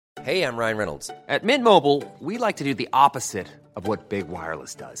Hey, I'm Ryan Reynolds. At Mint Mobile, we like to do the opposite of what Big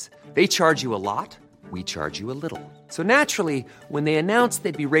Wireless does. They charge you a lot, we charge you a little. So naturally, when they announced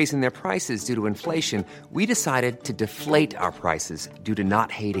they'd be raising their prices due to inflation, we decided to deflate our prices due to not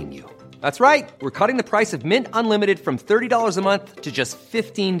hating you. That's right. We're cutting the price of Mint Unlimited from $30 a month to just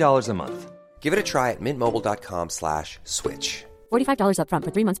 $15 a month. Give it a try at mintmobile.com/switch. $45 up front for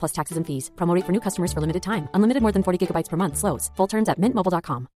 3 months plus taxes and fees. Promo rate for new customers for limited time. Unlimited more than 40 gigabytes per month. Slows full terms at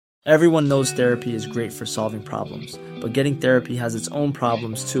mintmobile.com. Everyone knows therapy is great for solving problems, but getting therapy has its own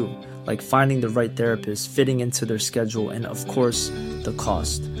problems too, like finding the right therapist, fitting into their schedule, and of course, the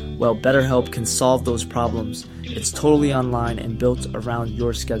cost. Well, BetterHelp can solve those problems. It's totally online and built around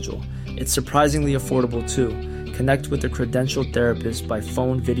your schedule. It's surprisingly affordable too. Connect with a credentialed therapist by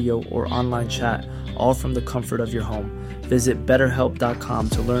phone, video, or online chat, all from the comfort of your home. Visit BetterHelp.com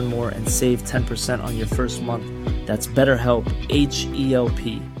to learn more and save 10% on your first month. That's BetterHelp,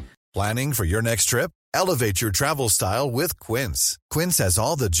 H-E-L-P. Planning for your next trip? Elevate your travel style with Quince. Quince has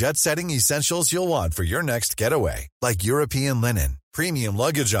all the jet-setting essentials you'll want for your next getaway, like European linen, premium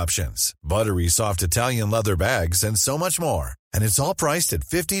luggage options, buttery soft Italian leather bags, and so much more. And it's all priced at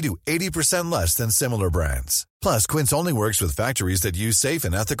 50 to 80% less than similar brands. Plus, Quince only works with factories that use safe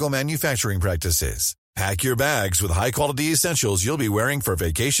and ethical manufacturing practices. Pack your bags with high-quality essentials you'll be wearing for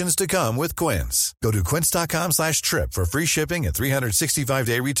vacations to come with Quince. Go to quince.com/trip for free shipping and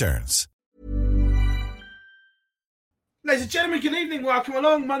 365-day returns. Ladies and gentlemen, good evening. Welcome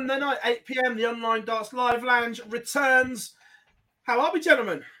along. Monday night, 8 p.m, the Online Darts Live Lounge returns. How are we,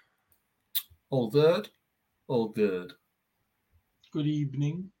 gentlemen? All good. All good. Good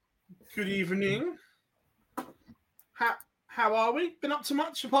evening. Good evening. How are we? Been up to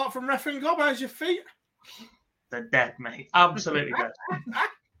much apart from reffing gob? How's your feet? They're dead, mate. Absolutely dead.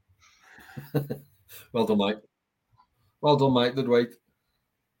 Well done, mate. Well done, mate. Good wait.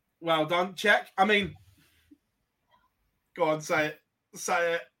 Well done. Check. I mean, go on, say it.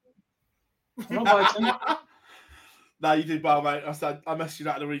 Say it. No, you did well, mate. I messaged you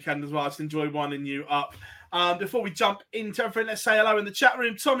that at the weekend as well. I just enjoyed winding you up. Before we jump into everything, let's say hello in the chat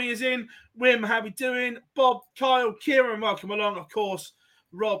room. Tommy is in. Wim, how we doing? Bob, Kyle, Kieran, welcome along. Of course,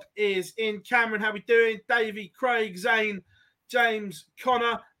 Rob is in. Cameron, how we doing? Davey, Craig, Zane, James,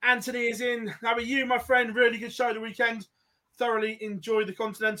 Connor, Anthony is in. How are you, my friend? Really good show the weekend. Thoroughly enjoyed the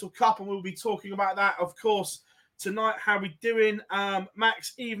Continental Cup, and we'll be talking about that, of course, tonight. How we doing?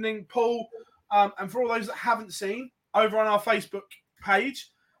 Max, evening, Paul. And for all those that haven't seen, over on our Facebook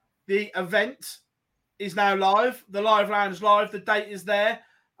page, the event is now live. The Live Lounge live. The date is there.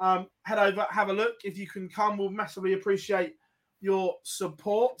 Head over, have a look. If you can come, we'll massively appreciate your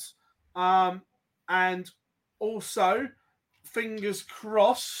support. And also, fingers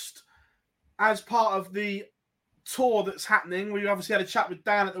crossed, as part of the tour that's happening, we obviously had a chat with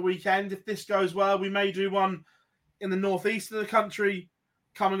Dan at the weekend. If this goes well, we may do one in the northeast of the country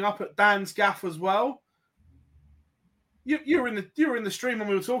coming up at Dan's gaff as well. You were in the stream when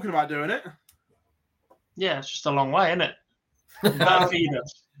we were talking about doing it. Yeah, it's just a long way, isn't it?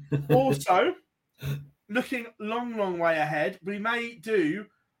 Also, looking long way ahead, we may do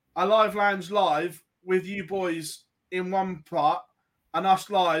a Live Lounge live with you boys in one part and us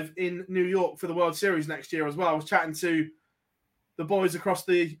live in New York for the World Series next year as well. I was chatting to the boys across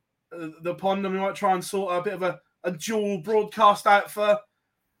the pond, and we might try and sort a bit of a dual broadcast out for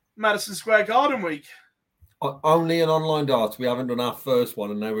Madison Square Garden week. Only an online darts. We haven't done our first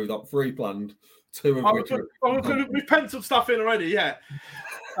one, and now we've got 3 planned. 2 of which we've penciled stuff in already, yeah.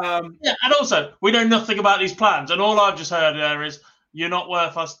 Yeah, and also, we know nothing about these plans, and all I've just heard there is, you're not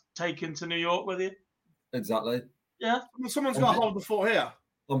worth us taking to New York with you. Exactly. Yeah. Someone's got to hold the fort here.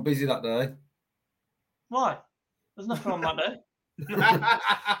 I'm busy that day. Why? There's nothing on that day.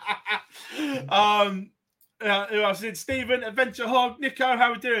 Who else did? Stephen, Adventure Hog, Nico,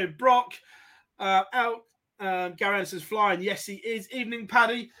 how we doing? Brock, Gary Anderson's flying. Yes, he is. Evening,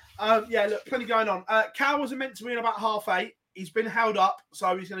 Paddy. Yeah, look, plenty going on. Cal wasn't meant to be in about 8:30. He's been held up,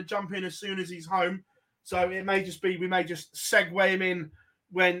 so he's going to jump in as soon as he's home. So it may just be, we may just segue him in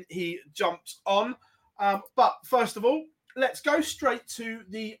when he jumps on. But first of all, let's go straight to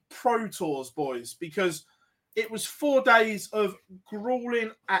the Pro Tours, boys, because it was 4 days of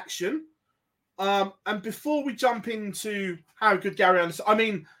grueling action. And before we jump into how good Gary Anderson, I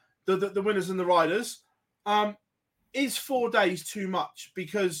mean, the winners and the riders, is 4 days too much?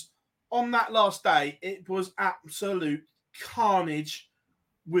 Because on that last day, it was absolute carnage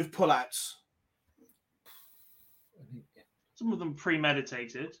with pullouts. Some of them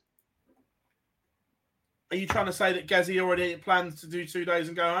premeditated. Are you trying to say that Gezi already plans to do 2 days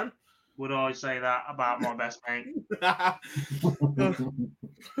and go home? Would I say that about my best mate?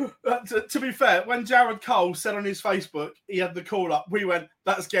 To be fair, when Jared Cole said on his Facebook he had the call up, we went,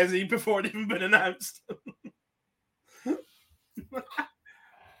 that's Gezi before it even been announced.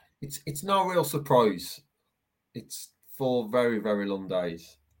 It's no real surprise. It's 4 very, very long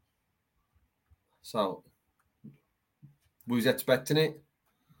days. So, we was expecting it.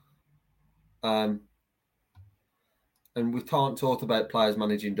 And we can't talk about players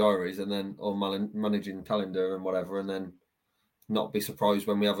managing diaries or managing calendar and whatever, and then not be surprised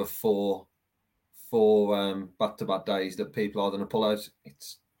when we have a four back-to-back days that people are going to pull out.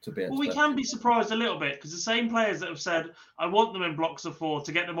 It's to be expected. Well, we can be surprised a little bit because the same players that have said, I want them in blocks of 4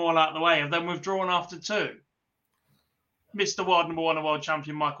 to get them all out of the way have then withdrawn after 2. Mr. World number 1 and world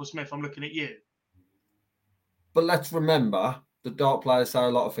champion Michael Smith, I'm looking at you. But let's remember, the dart players say a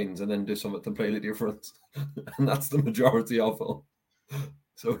lot of things and then do something completely different. And that's the majority of them.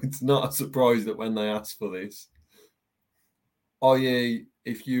 So it's not a surprise that when they ask for this, i.e.,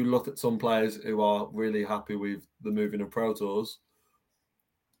 if you look at some players who are really happy with the moving of Pro Tours,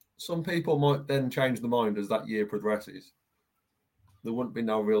 some people might then change their mind as that year progresses. There wouldn't be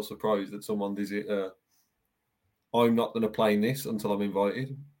no real surprise that someone does it. I'm not going to play in this until I'm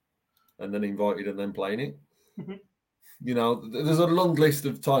invited, and then invited and then playing it. Mm-hmm. You know, there's a long list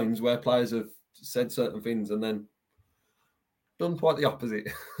of times where players have said certain things and then done quite the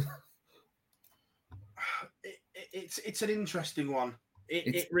opposite. It's an interesting one.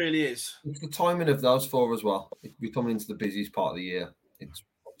 It really is. It's the timing of those 4 as well. We're coming into the busiest part of the year. It's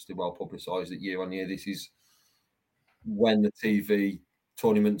obviously well publicised that year on year, this is when the TV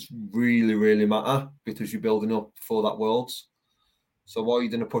tournaments really, really matter because you're building up for that Worlds. So why are you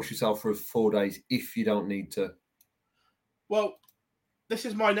going to push yourself for 4 days if you don't need to? Well, this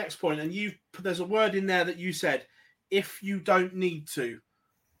is my next point, and there's a word in there that you said, if you don't need to.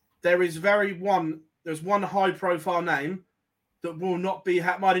 There's one high-profile name that will not be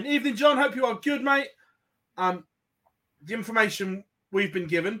hat-minded. Evening, John. Hope you are good, mate. The information we've been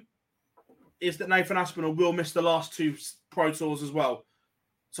given is that Nathan Aspinall will miss the last 2 Pro Tours as well.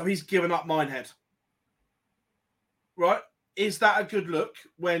 So he's given up Minehead. Right? Is that a good look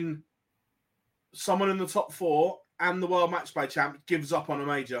when someone in the top 4 and the World Match Play champ gives up on a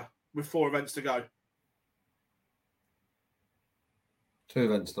major with 4 events to go? 2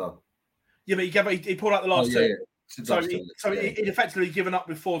 events, though. Yeah, but he pulled out the last 2. Yeah. So he'd effectively given up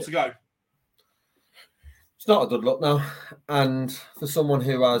with 4 to go. It's not a good look now. And for someone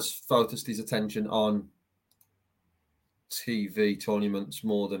who has focused his attention on TV tournaments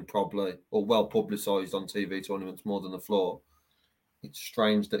more than probably, or well publicised on TV tournaments more than the floor, it's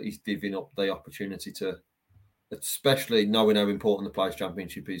strange that he's giving up the opportunity to, especially knowing how important the Players'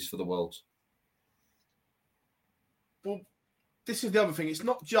 Championship is for the Worlds. Well, this is the other thing. It's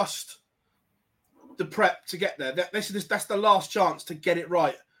not just the prep to get there. That's the last chance to get it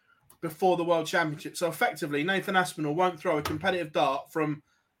right before the World Championship. So effectively, Nathan Aspinall won't throw a competitive dart from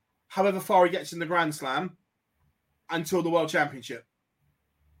however far he gets in the Grand Slam until the World Championship.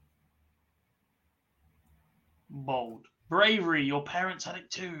 Bold. Bravery, your parents had it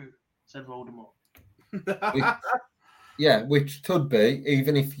too, said Voldemort. Which could be,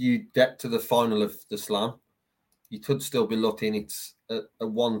 even if you get to the final of the Slam, you could still be looking, it's a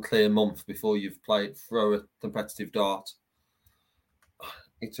 1 clear month before you've throw a competitive dart.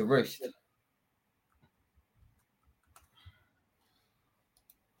 It's a risk.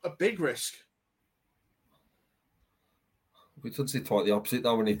 A big risk. We could see quite the opposite,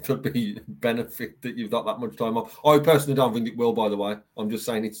 though, and it could be benefit that you've got that much time off. I personally don't think it will, by the way. I'm just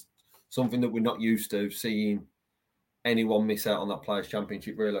saying it's something that we're not used to, seeing anyone miss out on that Players'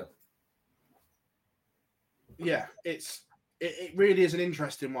 Championship, really. Yeah, it really is an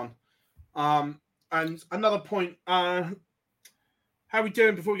interesting one. And another point, how are we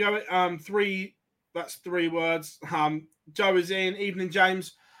doing before we go? 3, that's 3 words. Joe is in. Evening,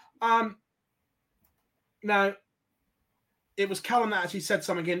 James. Now, it was Callum that actually said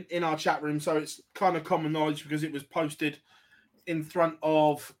something in our chat room, so it's kind of common knowledge because it was posted in front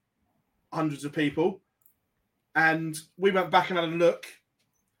of hundreds of people. And we went back and had a look.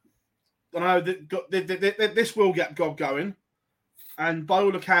 And I know that this will get God going. And by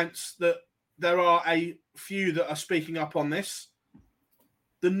all accounts, that there are a few that are speaking up on this.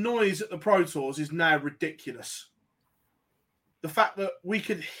 The noise at the Pro Tours is now ridiculous. The fact that we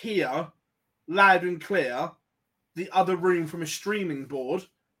could hear loud and clear the other room from a streaming board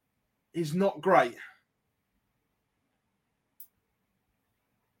is not great.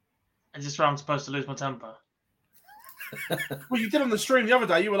 Is this where I'm supposed to lose my temper? Well, you did on the stream the other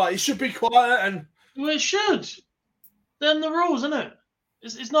day. You were like, it should be quiet. And well, it should. Then the rules, isn't it?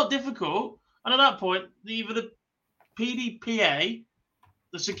 It's not difficult. And at that point, either the PDPA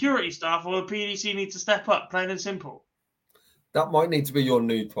The security staff or the PDC need to step up, plain and simple. That might need to be your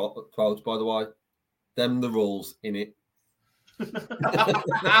new quote, by the way. Them the rules, in it.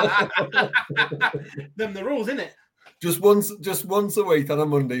 Them the rules, innit? Just once a week on a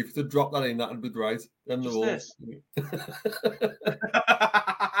Monday, if you drop that in, that'd be great. Them the rules.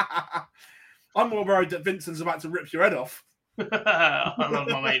 I'm more worried that Vincent's about to rip your head off. I love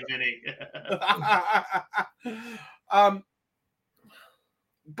my mate Vinny.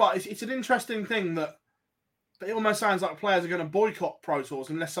 But it's an interesting thing that it almost sounds like players are going to boycott Pro Tours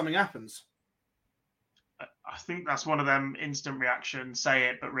unless something happens. I think that's one of them instant reactions, say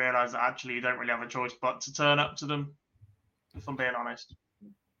it, but realise that actually you don't really have a choice but to turn up to them, if I'm being honest.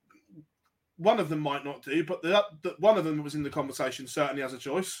 One of them might not do, but one of them that was in the conversation certainly has a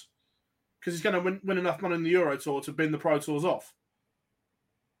choice because he's going to win enough money in the Euro Tour to bin the Pro Tours off.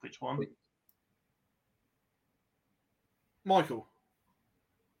 Which one? Michael.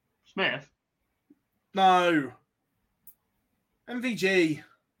 Smith? No. MVG.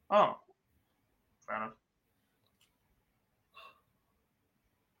 Oh. Fair enough.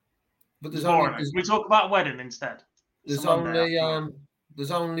 But we talk about wedding instead. There's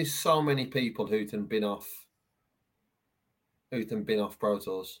only so many people who can bin off Pro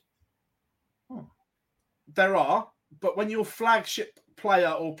Tours. There are, but when your flagship player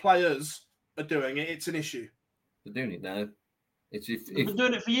or players are doing it, it's an issue. They're doing it now. They've been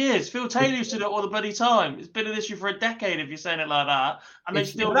doing it for years. Phil Taylor used to do it all the bloody time. It's been an issue for a decade if you're saying it like that. And they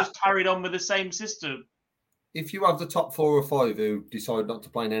still just carried on with the same system. If you have the top 4 or 5 who decide not to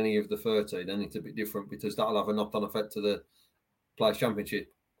play in any of the 30, then it's a bit different because that'll have a knock-on effect to the Players'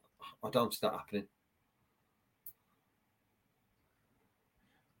 Championship. I don't see that happening.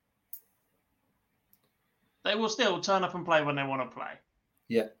 They will still turn up and play when they want to play.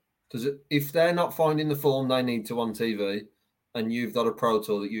 Yeah, because if they're not finding the form they need to on TV and you've got a Pro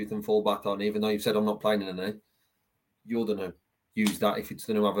Tour that you can fall back on, even though you've said I'm not playing in any, you're going to use that if it's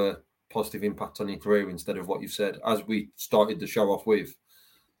going to have a positive impact on your career instead of what you've said. As we started the show off with,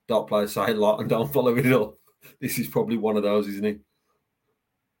 dart players say a lot and don't follow it up. This is probably one of those, isn't it?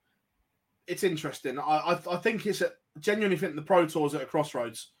 It's interesting. I think genuinely think the Pro Tours at a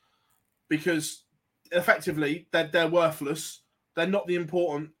crossroads because effectively they're worthless. They're not the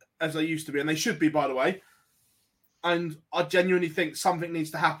important as they used to be, and they should be, by the way. And I genuinely think something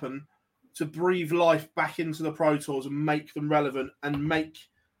needs to happen to breathe life back into the Pro Tours and make them relevant and make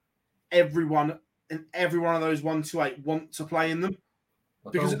everyone in every one of those 1-8 want to play in them.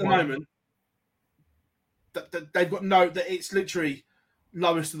 Because at the moment, they've got that it's literally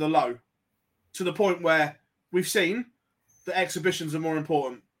lowest of the low to the point where we've seen that exhibitions are more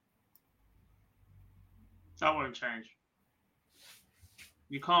important. That won't change.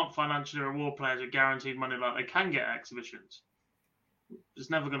 You can't financially reward players with guaranteed money like they can get at exhibitions. It's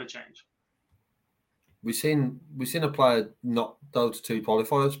never going to change. We've seen a player not go to 2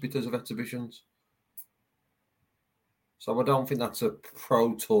 qualifiers because of exhibitions. So I don't think that's a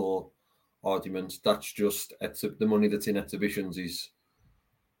Pro Tour argument. That's just the money that's in exhibitions is.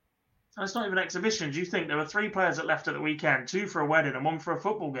 And it's not even exhibitions. You think there were 3 players that left at the weekend, 2 for a wedding and 1 for a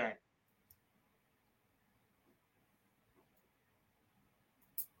football game.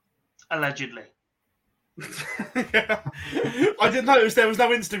 Allegedly. Yeah. I did notice there was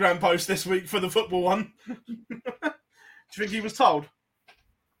no Instagram post this week for the football one. Do you think he was told?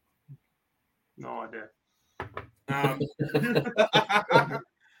 No idea.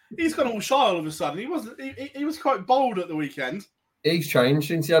 He's gone all shy all of a sudden. He was quite bold at the weekend. He's changed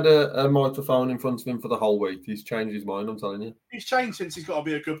since he had a microphone in front of him for the whole week. He's changed his mind, I'm telling you. He's changed since he's got to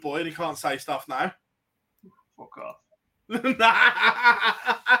be a good boy and he can't say stuff now. Fuck off.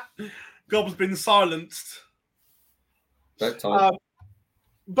 Gob's been silenced. Bedtime.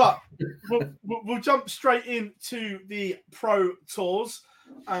 But we'll jump straight into the Pro Tours.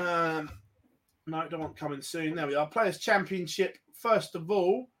 No, don't want coming soon. There we are. Players' Championship. First of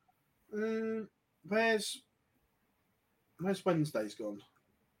all, where's Wednesday's gone?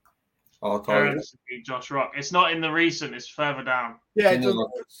 Josh Rock. It's not in the recent. It's further down. Yeah, it's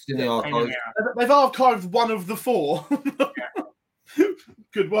in the archive. They've archived one of the 4.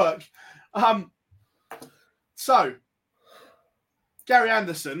 Good work. So, Gary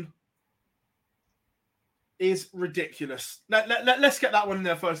Anderson is ridiculous. Let's get that one in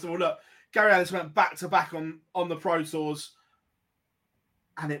there first of all. Look, Gary Anderson went back to back on the Pro Tours,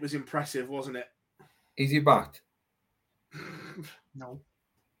 and it was impressive, wasn't it? Is he back? No.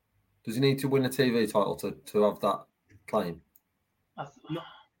 Does he need to win a TV title to have that claim?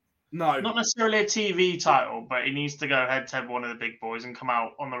 No. Not necessarily a TV title, but he needs to go head-to-head one of the big boys and come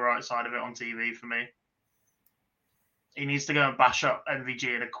out on the right side of it on TV for me. he needs to go and bash up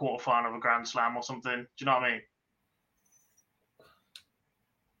MVG in a quarterfinal of a Grand Slam or something. Do you know what I mean?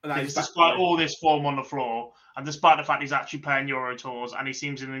 Because despite all this form on the floor, and despite the fact he's actually playing Euro Tours, and he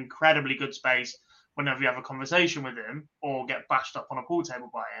seems in an incredibly good space whenever you have a conversation with him or get bashed up on a pool table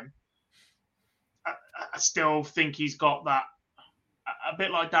by him, I still think he's got that, a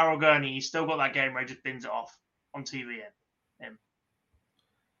bit like Daryl Gurney, he's still got that game where he just bins it off on TV.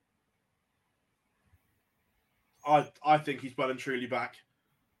 I think he's well and truly back.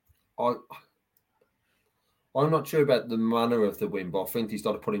 I'm not sure about the manner of the win, but I think he's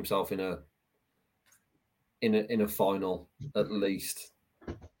got to put himself in a final at least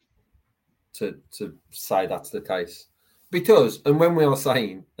to say that's the case. Because, and when we are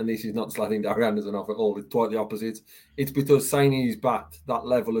saying, and this is not slagging Gary Anderson off at all, it's quite the opposite. It's because saying he's back, that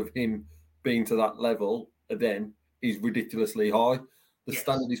level of him being to that level then is ridiculously high. The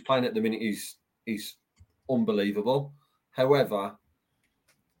standard he's playing at the minute is unbelievable. However,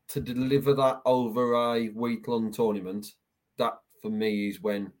 to deliver that over a week-long tournament, that for me is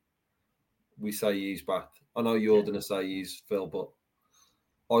when we say he's back. I know you're going to say he's Phil, but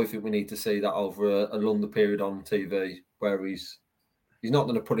I think we need to see that over a longer period on TV, where he's not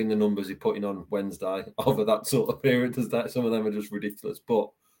going to put in the numbers he put in on Wednesday over that sort of period. That some of them are just ridiculous, but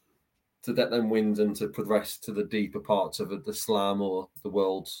to get them wins and to progress to the deeper parts of the Slam or the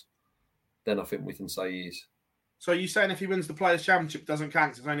Worlds, then I think we can say he's. So are you saying if he wins the Players' Championship, it doesn't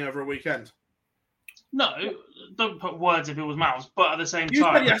count? It's only over a weekend. No, don't put words in people's mouths. But at the same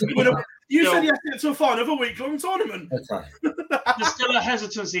time, you said yes to a final of a week-long tournament. Okay. There's still a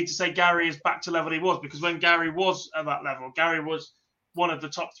hesitancy to say Gary is back to level he was, because when Gary was at that level, Gary was one of the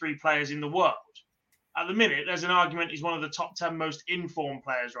top 3 players in the world. At the minute, there's an argument he's one of the top 10 most informed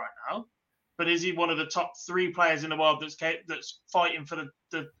players right now. But is he one of the top 3 players in the world that's fighting for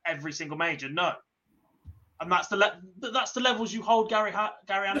the every single major? No. And that's the levels you hold Gary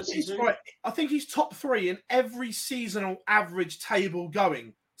Anderson to. Right. I think he's top 3 in every seasonal average table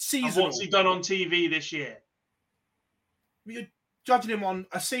going. Seasonal. And what's he done on TV this year? You're judging him on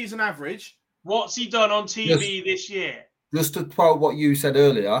a season average. What's he done on TV this year? Just to quote what you said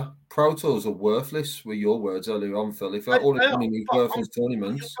earlier, Pro Tours are worthless, were your words earlier on, Phil. If all it's winning is worthless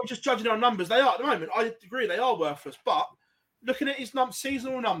tournaments. I'm just judging on numbers. They are at the moment. I agree they are worthless. But looking at his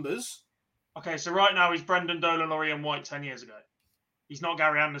seasonal numbers. Okay, so right now he's Brendan Dolan or Ian White 10 years ago. He's not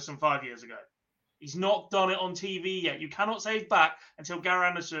Gary Anderson 5 years ago. He's not done it on TV yet. You cannot say he's back until Gary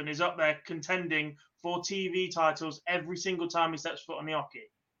Anderson is up there contending for TV titles every single time he steps foot on the hockey.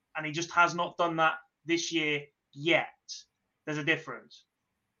 And he just has not done that this year yet. There's a difference.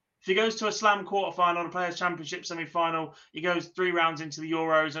 If he goes to a Slam quarterfinal, the Players' Championship semi-final, he goes 3 rounds into the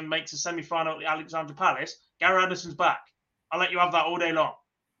Euros and makes a semi-final at the Alexandra Palace, Gary Anderson's back. I'll let you have that all day long.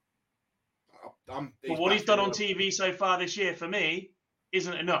 But what he's done on TV so far this year, for me,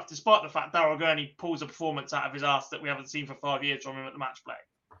 isn't enough, despite the fact Daryl Gurney pulls a performance out of his arse that we haven't seen for 5 years from him at the match play.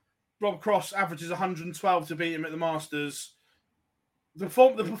 Rob Cross averages 112 to beat him at the Masters. The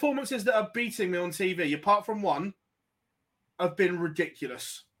performances that are beating me on TV, apart from one, have been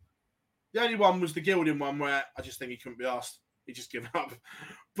ridiculous. The only one was the Gilding one where I just think he couldn't be asked. He just given up.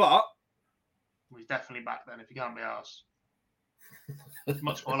 But well, he's definitely back then if he can't be asked.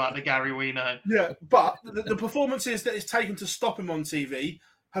 Much more like the Gary we know. Yeah, but the performances that it's taken to stop him on TV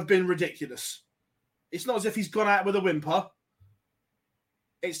have been ridiculous. It's not as if he's gone out with a whimper.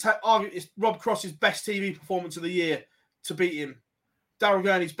 It's Rob Cross's best TV performance of the year to beat him. Daryl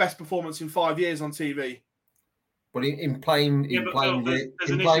Gurney's best performance in 5 years on TV. But in playing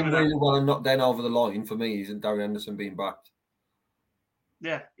really well and not then over the line, for me, isn't Gary Anderson being backed?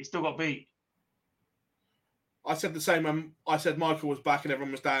 Yeah, he still got beat. I said the same when I said Michael was back and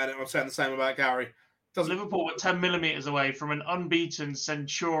everyone was down, and I'm saying the same about Gary. Liverpool were 10 millimetres away from an unbeaten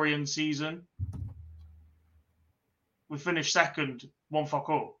Centurion season. We finished second,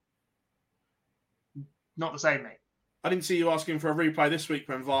 1-0. Not the same, mate. I didn't see you asking for a replay this week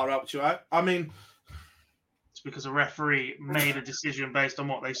when VAR helped you out. I mean, it's because a referee made a decision based on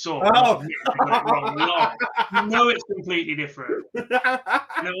what they saw. Oh. You know it's completely different.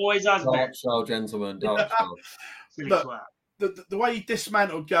 And it always has been. Dark show, gentlemen. Dark show. Look, the way he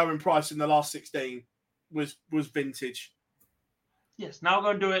dismantled Gary Price in the last 16 was vintage. Yes, now go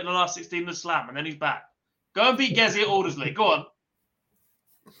and do it in the last 16 of the Slam, and then he's back. Go and beat Gezi at Aldersley. Go on.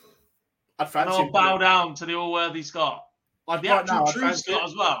 I'd fancy and I'll bow down to the all-worthy Scot. The actual true Scot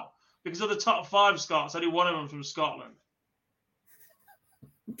as well. Because of the top 5 Scots, only one of them from Scotland.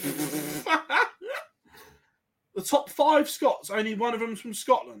 The top 5 Scots, only one of them's from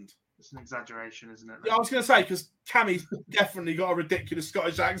Scotland. It's an exaggeration, isn't it? Yeah, I was going to say, because Cammy's definitely got a ridiculous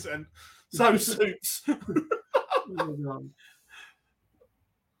Scottish accent. So suits.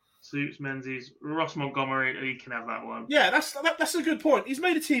 Suits Menzies, Ross Montgomery, he can have that one. Yeah, that's a good point. He's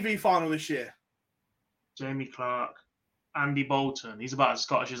made a TV final this year. Jamie Clark, Andy Bolton. He's about as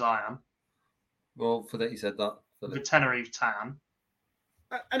Scottish as I am. Well, for that, you said that. The Tenerife Tan.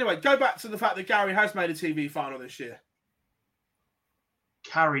 Anyway, go back to the fact that Gary has made a TV final this year.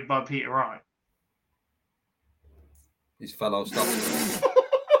 Carried by Peter Wright. His fellow stuff.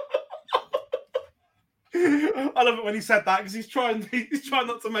 I love it when he said that because he's trying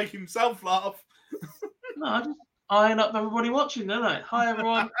not to make himself laugh. No, I just eyeing up everybody watching, don't I? Hi,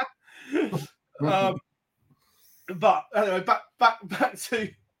 everyone. But anyway, back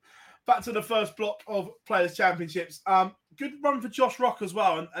to the first block of Players' Championships. Good run for Josh Rock as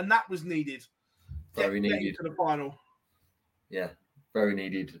well, and that was needed. Very needed to the final. Yeah, very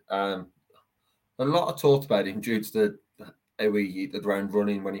needed. A lot of talk about him due to how he hit the ground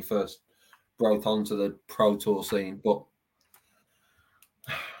running when he first broke onto the Pro Tour scene, but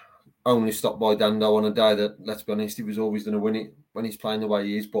only stopped by Dando on a day that, let's be honest, he was always going to win it when he's playing the way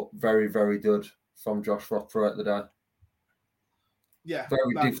he is. But very, very good from Josh Rock throughout the day. Yeah,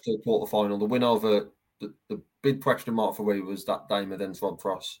 very difficult quarterfinal. The win over the big question mark for me was that Dame against Rob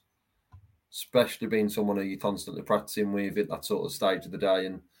Frost, especially being someone who you're constantly practicing with at that sort of stage of the day,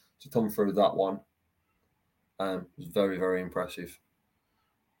 and to come through that one was very, very impressive.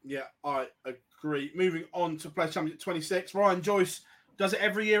 Yeah, I agree. Moving on to Players' Championship 26, Ryan Joyce does it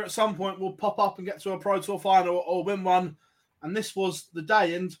every year at some point. Will pop up and get to a Pro Tour final or win one, and this was the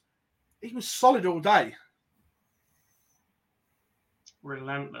day, and he was solid all day.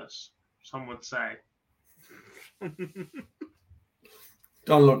 Relentless, some would say.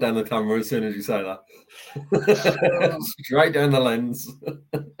 Don't look down the camera as soon as you say that. Straight down the lens.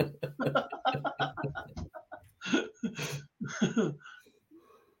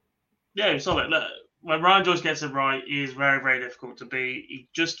 Yeah, solid. Look, when Ryan Joyce gets it right, he is very, very difficult to beat. He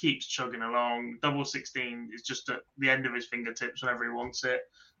just keeps chugging along. Double 16 is just at the end of his fingertips whenever he wants it.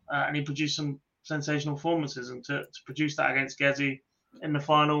 And he produced some sensational performances. And to produce that against Gezi in the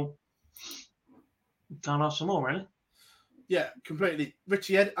final, can't ask for more, really. Yeah, completely.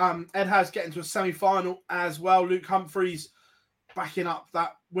 Richie Ed has getting to a semi-final as well. Luke Humphreys backing up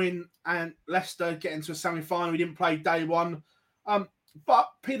that win, and Leicester getting to a semi-final. He didn't play day one. But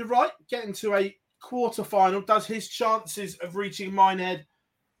Peter Wright getting to a quarter-final does his chances of reaching Minehead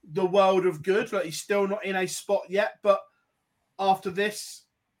the world of good. Like, he's still not in a spot yet, but after this,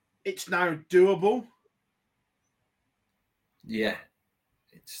 it's now doable. Yeah,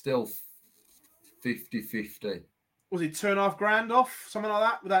 it's still 50-50. Was it $2,500 off, something like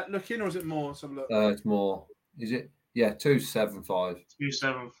that, without looking, or is it more? Let's have a look. It's more. Is it? Yeah, 275.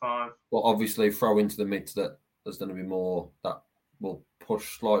 275. Well, obviously, throw into the mix that there's going to be more that will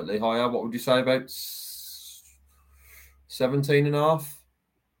push slightly higher. What would you say about 17.5?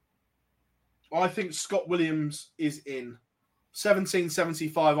 I think Scott Williams is in.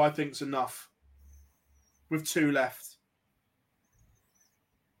 17.75, I think, is enough. With 2 left.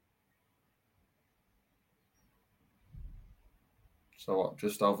 So what?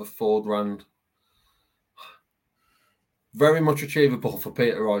 Just over $4,000. Very much achievable for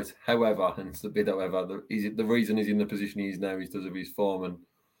Peter Wright. However, and it's the bit however, the reason he's in the position he is now is because of his form. And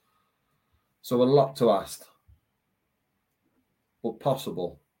so a lot to ask, but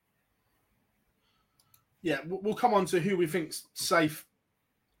possible. Yeah, we'll come on to who we think's safe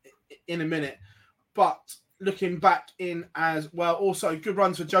in a minute. But looking back in as well, also good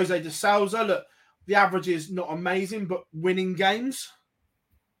runs for Jose de Souza. Look, the average is not amazing, but winning games.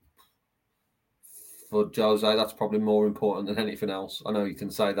 For Jose, that's probably more important than anything else. I know you can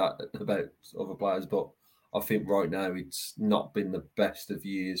say that about other players, but I think right now it's not been the best of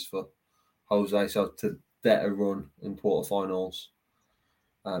years for Jose. So to get a run in quarterfinals,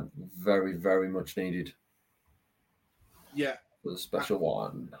 very, very much needed. Yeah. For the special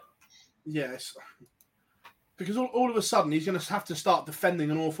one. Yes. Because all of a sudden he's going to have to start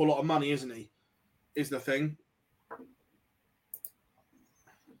defending an awful lot of money, isn't he? Is the thing.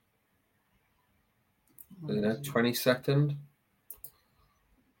 You know, 22nd.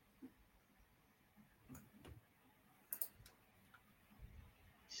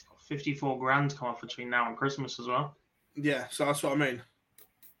 He's got 54 grand come off between now and Christmas as well. Yeah, so that's what I mean.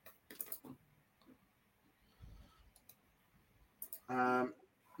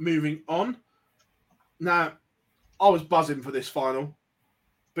 Moving on. Now, I was buzzing for this final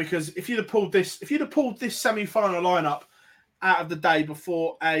because if you'd have pulled this semi-final lineup out of the day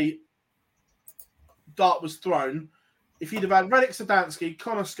before a dart was thrown, if you'd have had Radek Sadansky,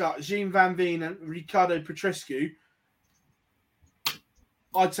 Connor Scott, Jean Van Veen, and Ricardo Petrescu,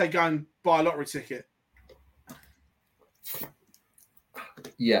 I'd say go and buy a lottery ticket.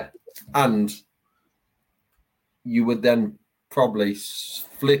 Yeah, and you would then probably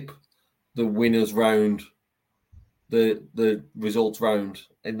flip the winners round, the results round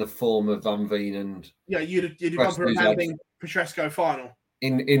in the form of Van Veen and you'd gone for a Van Veen Petresco final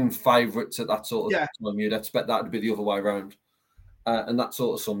in favourites at that sort of time. You'd expect that to be the other way around, and that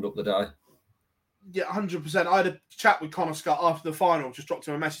sort of summed up the day. Yeah, 100%. I had a chat with Connor Scott after the final. Just dropped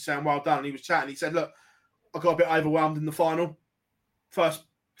him a message saying well done. And he was chatting. He said, "Look, I got a bit overwhelmed in the final, first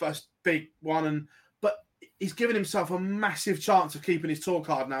big one, but he's given himself a massive chance of keeping his tour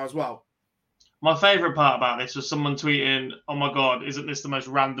card now as well." My favourite part about this was someone tweeting, "Oh my God, isn't this the most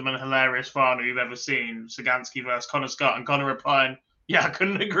random and hilarious final you've ever seen? Sagansky versus Connor Scott," and Connor replying, "Yeah, I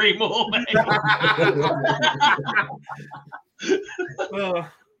couldn't agree more, mate."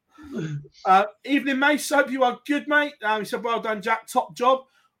 Evening, Mace. Hope you are good, mate. He said, "Well done, Jack. Top job."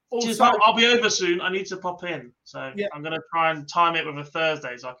 Also, I'll be over soon. I need to pop in, so I'm going to try and time it with a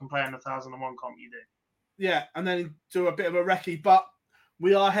Thursday so I can play in the 1001 comp you do. Yeah, and then do a bit of a recce. But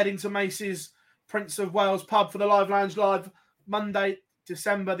we are heading to Mace's Prince of Wales pub for the Live Lounge Live Monday,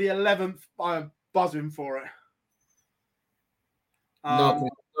 December the 11th. I'm buzzing for it. No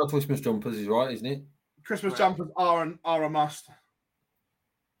Christmas jumpers is right, isn't it? Christmas jumpers are a must.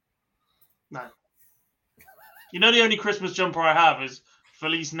 No. You know, the only Christmas jumper I have is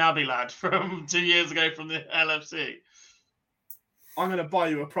Felice Nabilad from 2 years ago from the LFC. I'm going to buy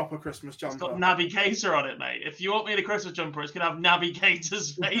you a proper Christmas jumper. It's got Navigator on it, mate. If you want me in a Christmas jumper, it's going to have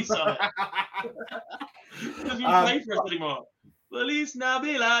Navigator's face on it. It doesn't even play for us anymore. Felice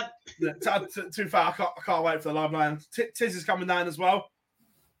Nabilad. Too far. I can't wait for the Live Lounge. Tiz is coming down as well.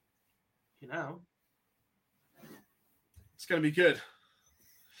 You know. It's going to be good.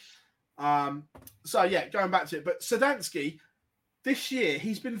 So, yeah, going back to it. But Sadansky, this year,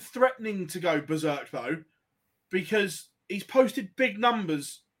 he's been threatening to go berserk, though, because he's posted big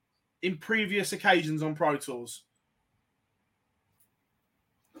numbers in previous occasions on Pro Tours.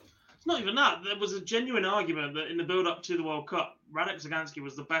 It's not even that. There was a genuine argument that in the build-up to the World Cup, Radek Sagansky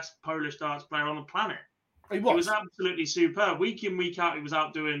was the best Polish darts player on the planet. He was absolutely superb. Week in, week out, he was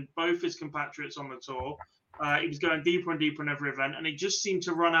outdoing both his compatriots on the tour. He was going deeper and deeper in every event, and he just seemed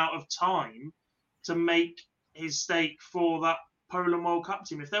to run out of time to make his stake for that Poland World Cup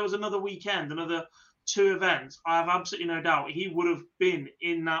team. If there was another weekend, another 2 events, I have absolutely no doubt he would have been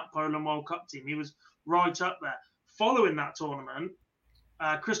in that Poland World Cup team. He was right up there. Following that tournament,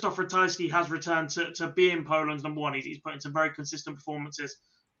 Krzysztof Ratajski has returned to being Poland's number one. He's put in some very consistent performances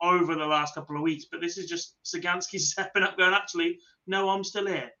over the last couple of weeks, but this is just Sagansky stepping up going, actually, no, I'm still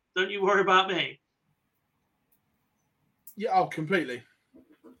here. Don't you worry about me. Yeah, completely.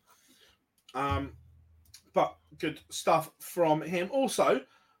 But good stuff from him. Also,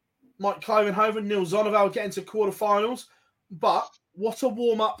 Mike Clivenhoven, Neil Zonneval getting to quarterfinals. But what a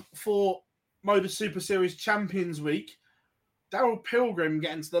warm-up for Moda Super Series Champions Week. Daryl Pilgrim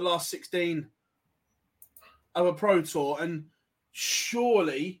getting to the last 16 of a Pro Tour. And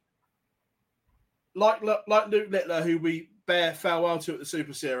surely, like Luke Littler, who we bear farewell to at the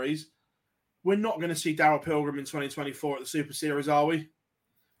Super Series, we're not going to see Daryl Pilgrim in 2024 at the Super Series, are we?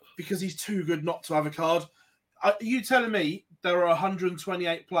 Because he's too good not to have a card. Are you telling me there are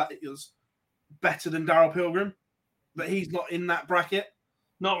 128 players better than Daryl Pilgrim? That he's not in that bracket?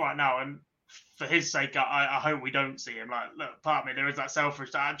 Not right now. And for his sake, I hope we don't see him. Like, look, part of me, there is that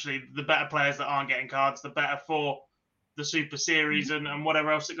selfish that actually the better players that aren't getting cards, the better for the Super Series and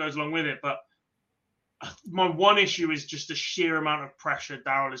whatever else that goes along with it. But my one issue is just the sheer amount of pressure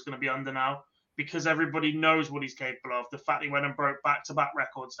Daryl is going to be under now, because everybody knows what he's capable of. The fact he went and broke back-to-back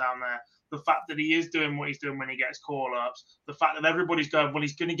records down there, the fact that he is doing what he's doing when he gets call-ups, the fact that everybody's going, well,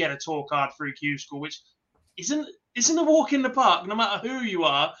 he's going to get a tour card through Q School, which isn't a walk in the park, no matter who you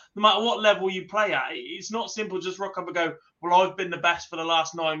are, no matter what level you play at. It's not simple, just rock up and go, well, I've been the best for the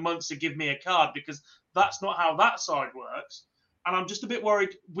last 9 months, so give me a card, because that's not how that side works. And I'm just a bit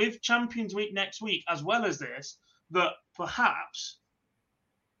worried with Champions Week next week, as well as this, that perhaps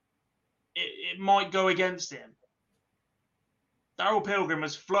it might go against him. Daryl Pilgrim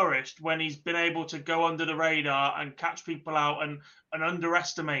has flourished when he's been able to go under the radar and catch people out and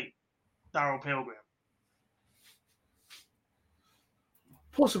underestimate Daryl Pilgrim.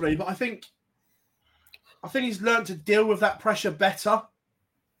 Possibly, but I think he's learned to deal with that pressure better.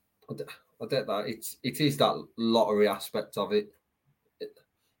 I get that. It is that lottery aspect of it.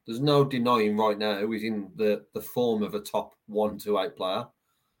 There's no denying right now he's in the form of a top 1 to 8 player.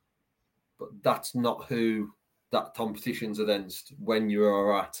 But that's not who that competition's against when you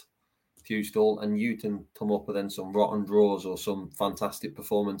are at Houston, and you can come up against some rotten draws or some fantastic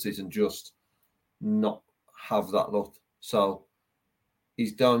performances and just not have that luck. So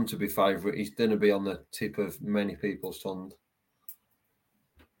he's down to be favourite. He's going to be on the tip of many people's tongue.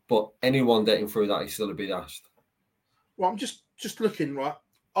 But anyone getting through that is still a big ask. Well, I'm just looking, right?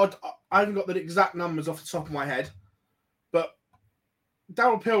 I haven't got the exact numbers off the top of my head, but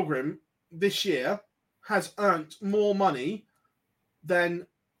Daryl Pilgrim this year has earned more money than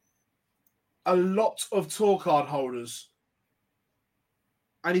a lot of tour card holders,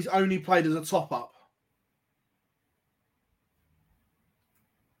 and he's only played as a top-up.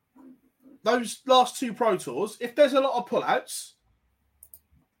 Those last 2 Pro Tours, if there's a lot of pullouts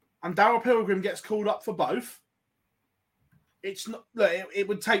and Daryl Pilgrim gets called up for both, it's not. It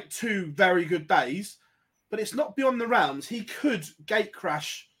would take 2 very good days, but it's not beyond the realms. He could gate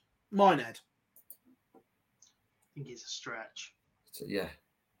crash Minehead. I think it's a stretch. So, yeah.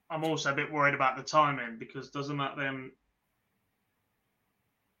 I'm also a bit worried about the timing because doesn't that then...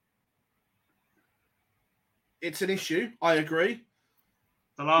 It's an issue. I agree.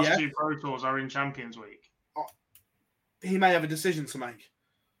 The last 2 Pro Tours are in Champions Week. He may have a decision to make.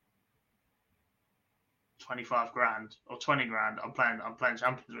 25 grand or 20 grand. I'm playing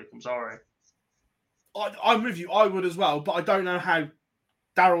Champions Week. I'm sorry. I'm with you. I would as well, but I don't know how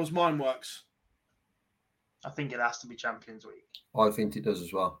Daryl's mind works. I think it has to be Champions Week. I think it does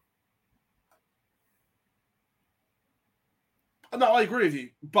as well. No, I agree with you,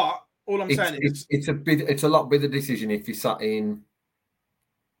 but all I'm saying is it's a lot bigger decision if you sat in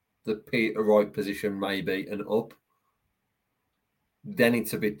the Peter Wright position maybe and up. Then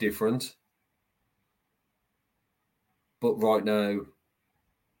it's a bit different. But right now,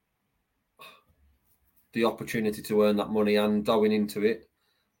 the opportunity to earn that money and going into it,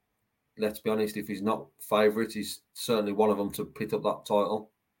 let's be honest, if he's not favourite, he's certainly one of them to pick up that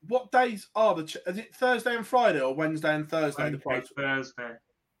title. What days are is it Thursday and Friday or Wednesday and Thursday? Thursday.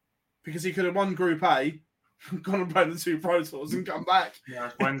 Because he could have won Group A, gone and played the 2 Pro Tours and come back. Yeah,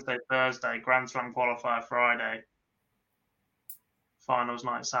 it's Wednesday, Thursday, Grand Slam qualifier Friday, finals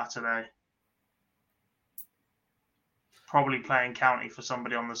night Saturday. Probably playing county for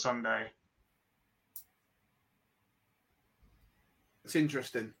somebody on the Sunday. It's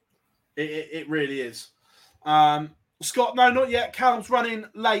interesting. It really is. Scott, no, not yet. Callum's running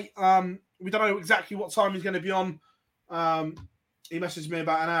late. We don't know exactly what time he's going to be on. He messaged me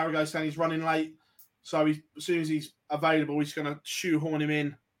about an hour ago saying he's running late. So as soon as he's available, he's going to shoehorn him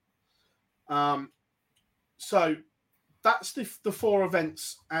in. So that's the 4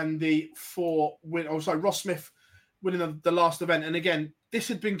 events and the 4 win. Oh, sorry, Ross Smith winning the last event. And again, this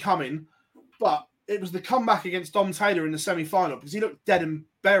had been coming, but it was the comeback against Dom Taylor in the semi-final because he looked dead and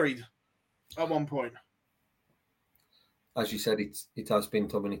buried at one point. As you said, it has been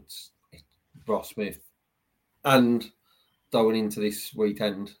coming. It's Ross Smith. And going into this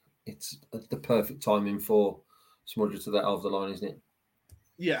weekend, it's the perfect timing for Smudger to get over the line, isn't it?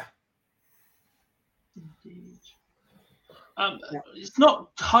 Yeah. It's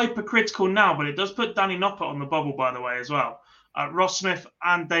not hypercritical now, but it does put Danny Noppert on the bubble, by the way, as well. Ross Smith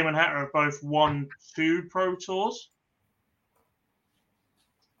and Damon Hector have both won 2 Pro Tours,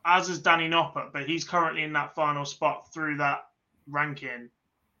 as is Danny Noppert, but he's currently in that final spot through that ranking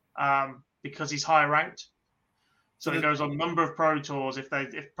because he's higher ranked. So it goes on number of Pro Tours. If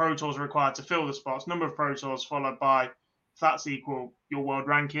Pro Tours are required to fill the spots, number of Pro Tours followed by, if that's equal, your world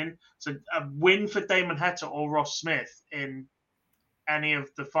ranking. So a win for Damon Hector or Ross Smith in any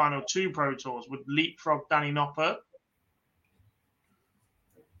of the final 2 Pro Tours would leapfrog Danny Noppert.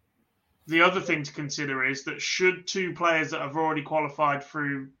 The other thing to consider is that should 2 players that have already qualified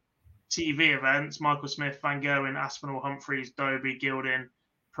through TV events, Michael Smith, Van Gerwen, Aspinall, Humphreys, Dobie, Gilding,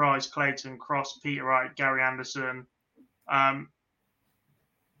 Price, Clayton, Cross, Peter Wright, Gary Anderson,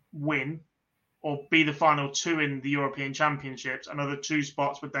 win or be the final 2 in the European Championships, another 2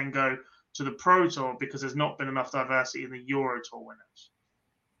 spots would then go to the Pro Tour because there's not been enough diversity in the Euro Tour winners.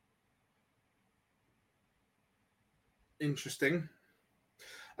 Interesting.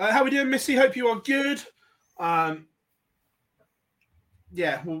 How are we doing, Missy? Hope you are good.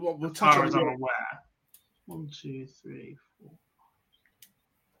 Yeah, we'll touch on as I'm aware. 1, 2, 3, 4.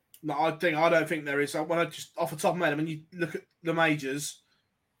 No, I don't think there is. When I just off the top of my head, when you look at the majors,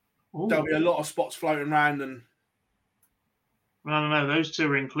 there'll be a lot of spots floating around, and no, those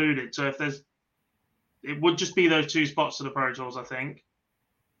 2 are included. So it would just be those 2 spots to the Pro Tours, I think.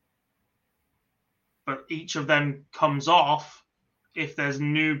 But each of them comes off if there's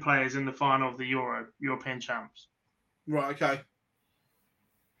new players in the final of the European Champs. Right, okay.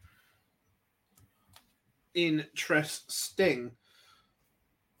 Interesting.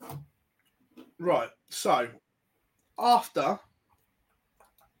 Right, so after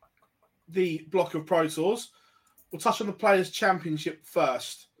the block of Pro Tours, we'll touch on the Players' Championship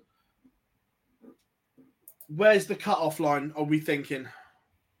first. Where's the cut-off line, are we thinking?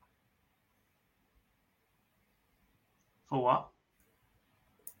 For what?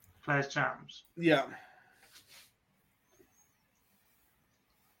 Players' Champs? Yeah.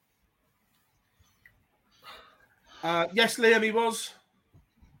 Yes, Liam, he was.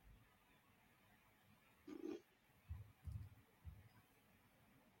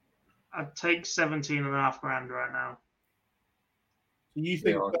 I'd take 17.5 grand right now. You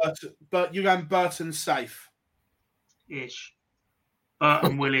think Burton, but you're going Burton safe? Ish.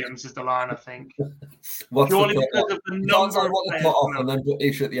 Burton Williams is the line, I think. What's Purely the because of the you can't say number of what the players cut off below. and then put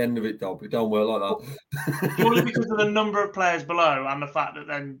ish at the end of it, Dob. It don't work like that. Purely because of the number of players below and the fact that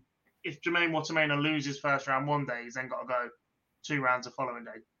then if Jermaine Watermaina loses first round one day, he's then got to go 2 rounds the following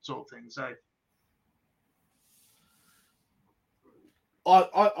day, sort of thing. So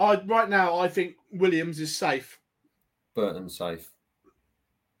I right now I think Williams is safe. Burton safe.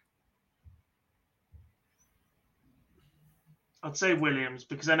 I'd say Williams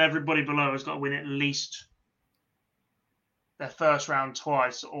because then everybody below has got to win at least their first round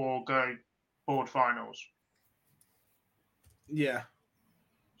twice or go board finals. Yeah.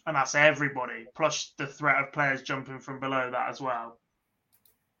 And that's everybody, plus the threat of players jumping from below that as well.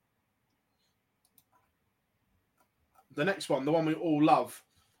 The next one, the one we all love,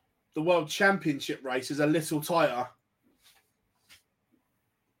 the World Championship race is a little tighter.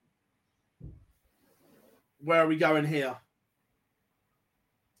 Where are we going here?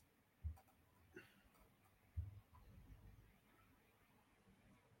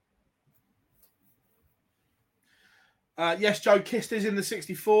 Yes, Joe Kist is in the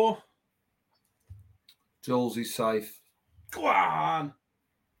 64. Jules is safe. Go on.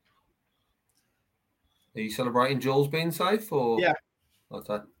 Are you celebrating Jules being safe or? Yeah.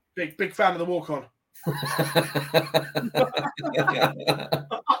 Okay. Big fan of the walk on.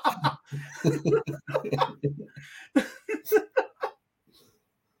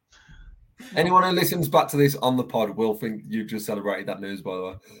 Anyone who listens back to this on the pod will think you've just celebrated that news, by the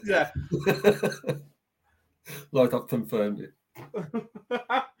way. Yeah. Like I've confirmed it.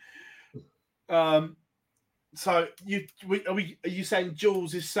 So are you saying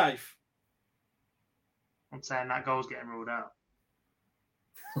Jules is safe? I'm saying that goal's getting ruled out.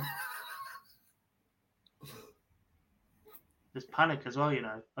 There's panic as well, you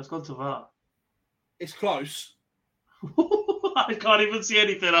know. Let's go to VAR. It's close. I can't even see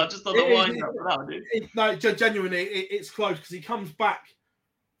anything. I just thought the wind up for that, dude. No, genuinely, it's close because he comes back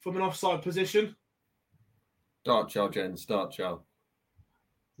from an offside position. Start show, Jen. Start show.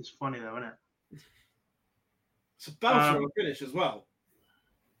 It's funny though, isn't it? It's a belter finish as well.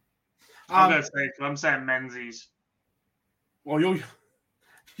 I'm saying Menzies. Well,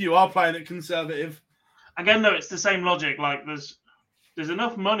 you are playing it conservative. Again, though, it's the same logic. Like there's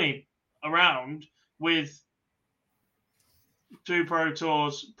enough money around with 2 Pro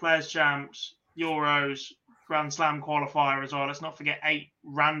Tours, Players Champs, Euros, Grand Slam qualifier as well. Let's not forget 8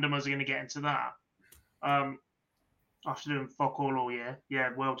 randomers are going to get into that. After doing fuck all year. Yeah,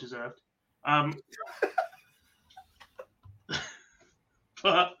 well deserved.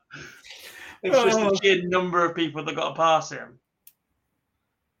 But it's just the sheer number of people that got to pass him.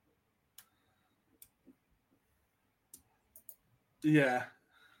 Yeah.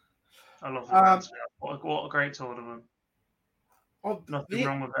 I love the what a great tournament. Nothing Yeah.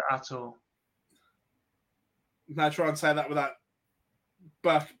 wrong with it at all. Now try and say that without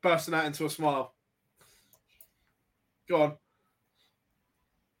bursting out into a smile. Go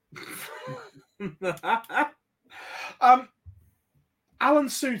on. Alan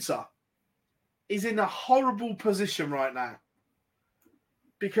Suter is in a horrible position right now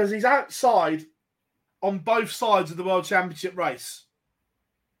because he's outside on both sides of the World Championship race.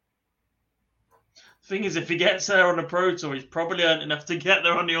 Thing is, if he gets there on a Pro Tour, he's probably earned enough to get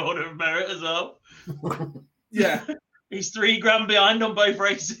there on the Order of Merit as well. Yeah. He's 3 grand behind on both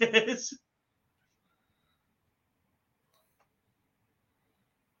races.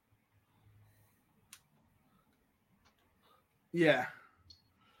 Yeah.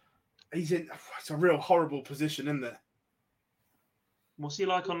 It's a real horrible position, isn't it? What's he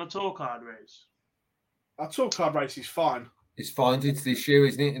like on the tour card race? Our tour card race is fine. It's fine. It's this year,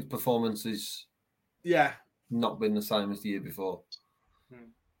 isn't it? His performance has not been the same as the year before.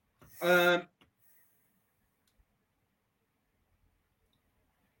 So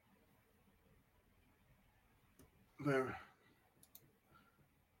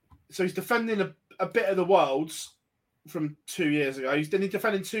he's defending a bit of the Worlds from 2 years ago. He's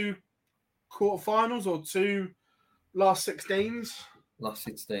defending 2 quarterfinals or 2 last 16s. Last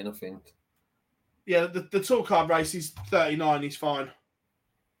 16, I think. Yeah, the tour card race, he's 39, he's fine.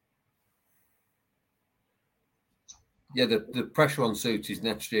 Yeah, the pressure on Suits is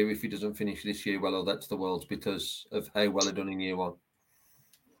next year if he doesn't finish this year well, or that's the Worlds because of how well he done in year one.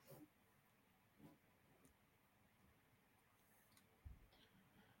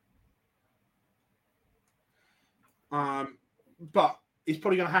 But he's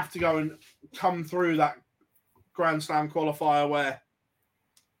probably going to have to go and come through that Grand Slam qualifier where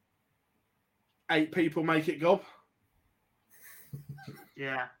 8 people make it gob.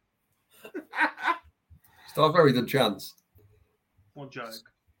 Yeah. Still a very good chance. What joke.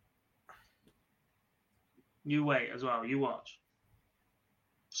 You wait as well. You watch.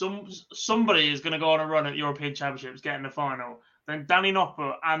 Somebody is going to go on a run at European Championships, get in the final. Then Danny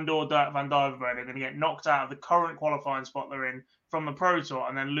Nopper and or Dirk van Dijvenbode are going to get knocked out of the current qualifying spot they're in from the Pro Tour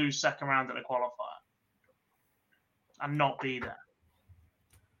and then lose second round at the qualifier. And not be there.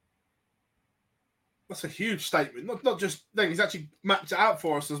 That's a huge statement. Not just thing. He's actually mapped it out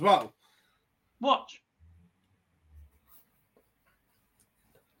for us as well. Watch.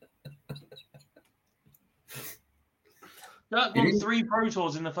 Dirk won 3 Pro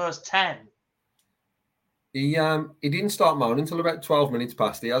Tours in the first 10. He didn't start moaning until about 12 minutes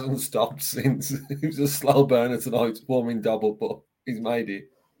past. He hasn't stopped since. He was a slow burner tonight, warming double, but he's made it.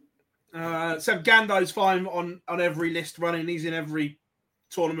 Seb Gando's fine on every list running. He's in every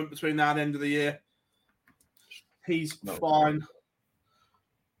tournament between now and the end of the year. He's fine.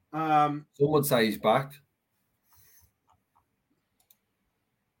 Some would say he's back.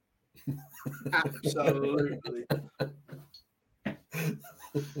 Absolutely.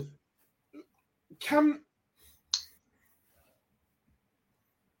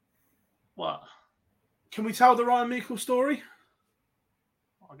 What? Can we tell the Ryan Meikle story?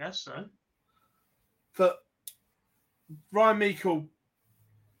 I guess so. That Ryan Meikle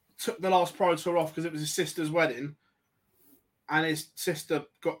took the last Pro Tour off because it was his sister's wedding, and his sister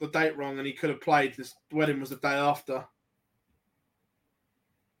got the date wrong, and he could have played. This wedding was the day after.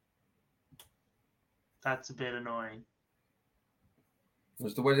 That's a bit annoying.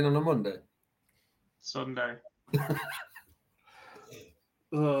 Was the wedding on a Monday? Sunday.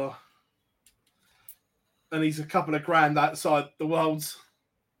 And he's a couple of grand outside the Worlds.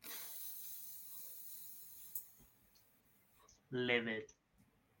 Livid.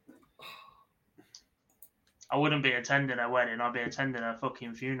 I wouldn't be attending her wedding. I'd be attending her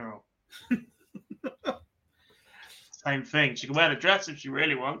fucking funeral. Same thing. She can wear the dress if she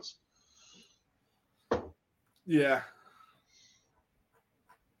really wants. Yeah.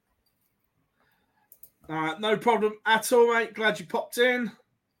 No problem at all, mate. Glad you popped in.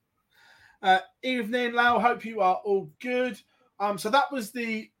 Evening, Lau. Hope you are all good. So that was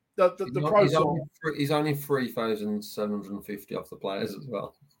the Pro Tour. He's only 3,750 off the players as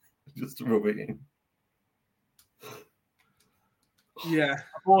well. Just to rub it in. Yeah.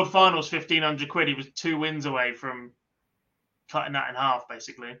 World Finals, 1,500 quid. He was 2 wins away from cutting that in half,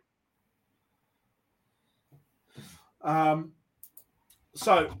 basically.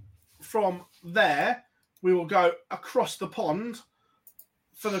 So from there, we will go across the pond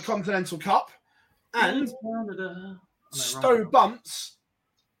for the Continental Cup, and Stowe Bunce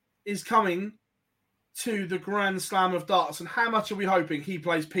is coming to the Grand Slam of Darts. And how much are we hoping he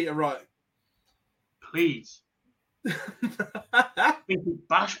plays Peter Wright? Please.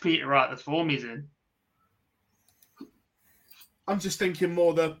 Bash Peter Wright, the form he's in. I'm just thinking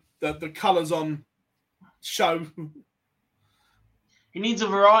more the colours on show. He needs a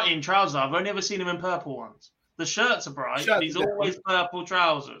variety in trousers. I've only ever seen him in purple ones. The shirts are bright, but he's always purple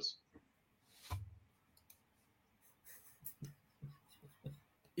trousers.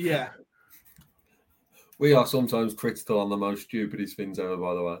 Yeah. We are sometimes critical on the most stupidest things ever,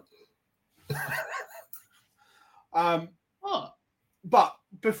 by the way. But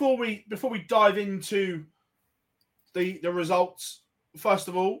before we dive into the results, first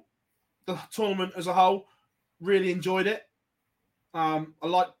of all, the tournament as a whole, really enjoyed it. I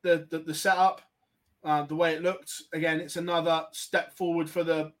liked the setup, the way it looked. Again, it's another step forward for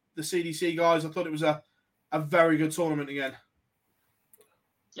the CDC guys. I thought it was a very good tournament again.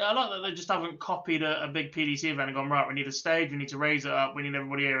 Yeah, I like that they just haven't copied a big PDC event and gone, right, we need a stage, we need to raise it up, we need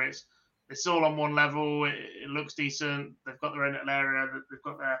everybody here. It's all on one level. It looks decent. They've got their own little area. They've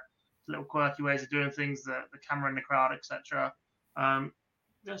got their little quirky ways of doing things, the camera in the crowd, etc.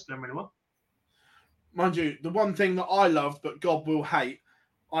 It's doing really well. Mind you, the one thing that I loved, but God will hate,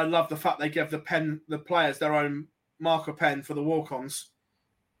 I love the fact they gave the players their own marker pen for the walk-ons.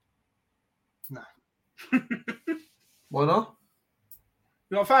 No. Why not?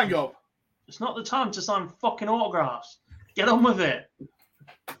 You're not a fan, Gob? It's not the time to sign fucking autographs. Get on with it.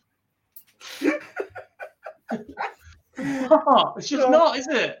 It's just not, is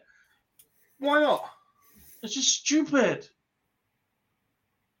it? Why not? It's just stupid.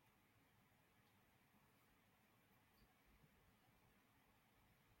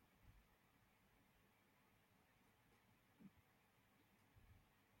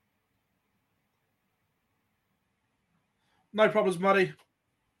 No problems, Muddy.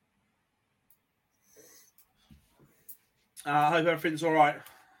 I hope everything's all right.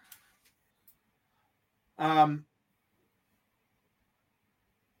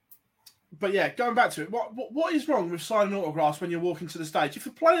 But yeah, going back to it, what is wrong with signing autographs when you're walking to the stage? If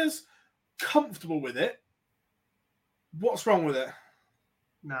the player's comfortable with it, what's wrong with it?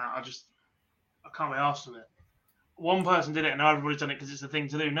 Nah, I can't be arsed with it. One person did it and now everybody's done it because it's the thing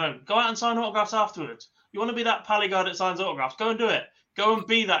to do. No, go out and sign autographs afterwards. You want to be that pally guy that signs autographs? Go and do it. Go and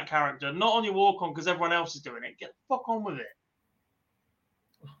be that character, not on your walk-on because everyone else is doing it. Get the fuck on with it.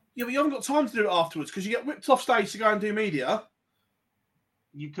 Yeah, but you haven't got time to do it afterwards because you get whipped off stage to go and do media.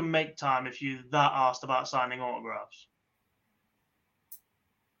 You can make time if you're that asked about signing autographs.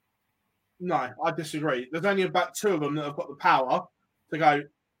 No, I disagree. There's only about 2 of them that have got the power to go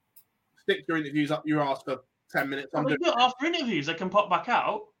stick your interviews up your ass for 10 minutes. After interviews, they can pop back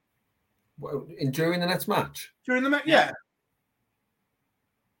out. Well, during the next match? During the match, yeah.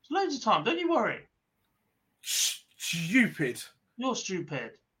 It's loads of time. Don't you worry. Stupid. You're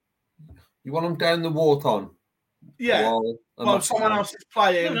stupid. You want them down the walk-on? Yeah. Well, someone else is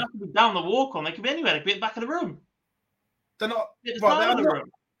playing. They don't have to be down the walk-on. They could be anywhere. They could be at the back of the room. They're not. Right, they're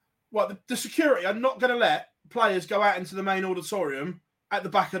room. Well, the security are not going to let players go out into the main auditorium at the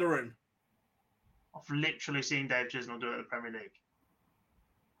back of the room. I've literally seen Dave Chisnell do it at the Premier League.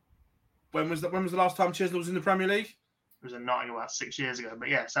 When was the last time Chisnell was in the Premier League? It was in Nottingham about 6 years ago, but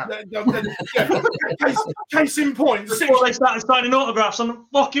yeah, Sam. Case in point. Before they started signing autographs on the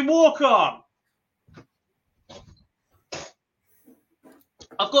fucking walk-on.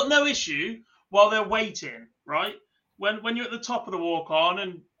 I've got no issue while they're waiting, right? When you're at the top of the walk-on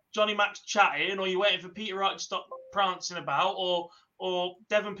and Johnny Mac's chatting, or you're waiting for Peter Wright to stop prancing about, or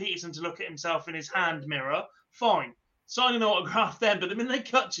Devon Peterson to look at himself in his hand mirror, fine. Sign an autograph then, but the minute they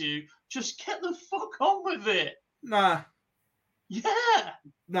cut you, just get the fuck on with it. Nah. Yeah.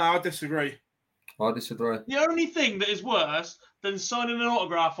 No, I disagree. I disagree. The only thing that is worse than signing an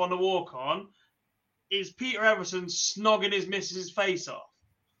autograph on the walk-on is Peter Everson snogging his missus' face off.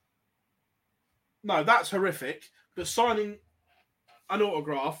 No, that's horrific. But signing an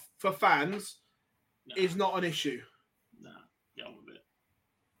autograph for fans is not an issue. No, get on with it.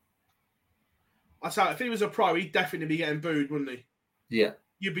 I say, if he was a pro, he'd definitely be getting booed, wouldn't he? Yeah.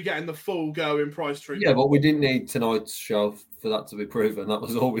 You'd be getting the full going price treatment. Yeah, but we didn't need tonight's show for that to be proven. That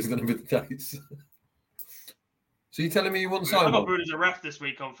was always going to be the case. So you're telling me you wouldn't sign I got one? booed as a ref this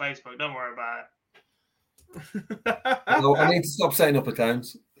week on Facebook. Don't worry about it. No, I need to stop setting up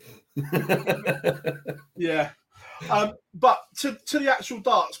accounts. Yeah. But to the actual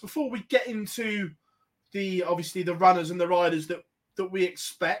darts, before we get into the runners and the riders that we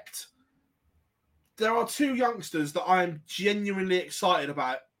expect, there are 2 youngsters that I am genuinely excited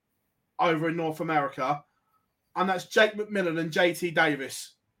about over in North America, and that's Jake McMillan and JT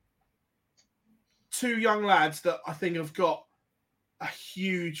Davis. 2 young lads that I think have got a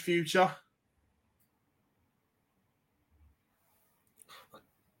huge future.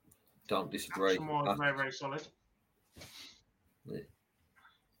 Don't disagree. More very, very solid.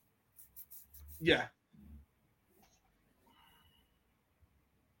 Yeah.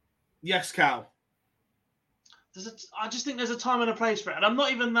 Yes, Cal. I just think there's a time and a place for it. And I'm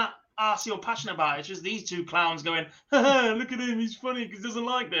not even that arsey or passionate about it. It's just these 2 clowns going, look at him, he's funny because he doesn't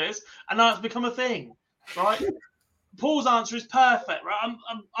like this. And now it's become a thing, right? Paul's answer is perfect, right?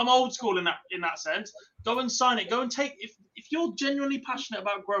 I'm old school in that sense. Go and sign it. Go and take, if you're genuinely passionate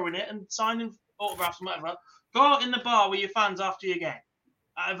about growing it and signing autographs and whatever, go out in the bar with your fans after your game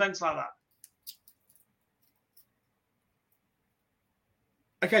at events like that.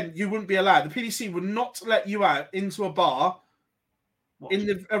 Again, you wouldn't be allowed. The PDC would not let you out into a bar in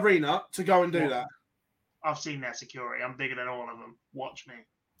the arena to go and do that. I've seen their security. I'm bigger than all of them. Watch me.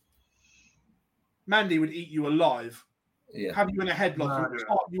 Mandy would eat you alive. Yeah. Have you in a headlock and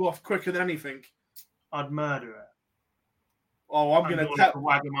top you off quicker than anything. I'd murder her. Oh, I'm going to tell the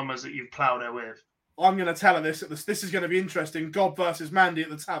wagamamas that you've ploughed her with. I'm going to tell her this. This is going to be interesting. Gob versus Mandy at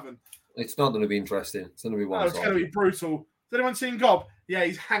the tavern. It's not going to be interesting. It's going to be one. It's going to be brutal. Has anyone seen Gob? Yeah,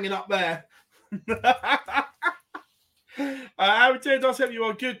 he's hanging up there. How we doing? I hope you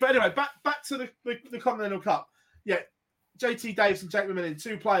are good. But anyway, back to the Continental Cup. Yeah, JT Davis and Jake McMillan,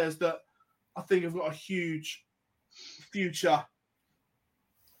 2 players that I think have got a huge future.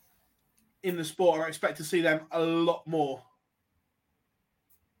 in the sport. I expect to see them a lot more.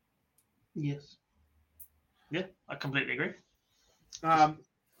 Yes. Yeah, I completely agree.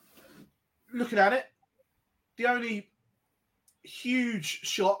 Looking at it, the only huge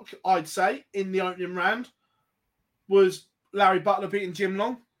shock, I'd say, in the opening round was Larry Butler beating Jim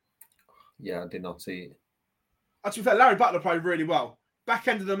Long. Yeah, I did not see it. To be fair, Larry Butler played really well. Back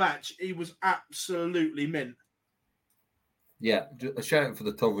end of the match, he was absolutely mint. Yeah, a shout out for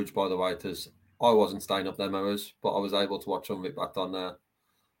the coverage, by the way, because I wasn't staying up them hours, but I was able to watch some of it back on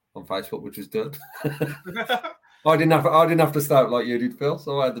Facebook, which was good. I didn't have to stay up like you did, Phil,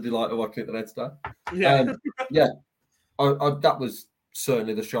 so I had the delight of watching it the next day. Yeah. That was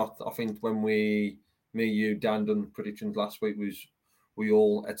certainly the shot. I think when me, you, Dan done predictions last week, we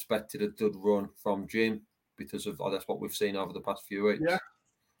all expected a good run from Jim because of that's what we've seen over the past few weeks.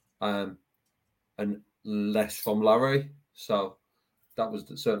 Yeah. And less from Larry. So that was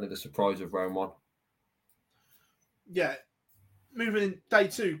certainly the surprise of round one. Yeah. Moving in day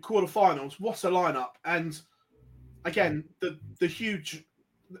 2, quarterfinals, what a lineup. And again, the huge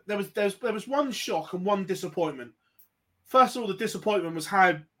there was one shock and one disappointment. First of all, the disappointment was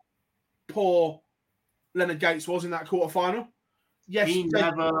how poor Leonard Gates was in that quarterfinal. Yes, he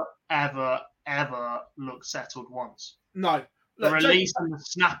never, ever looked settled once. No. The release and the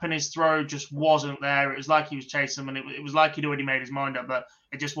snap in his throw just wasn't there. It was like he was chasing them, and it was like he'd already made his mind up, but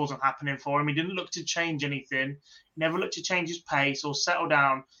it just wasn't happening for him. He didn't look to change anything. He never looked to change his pace or settle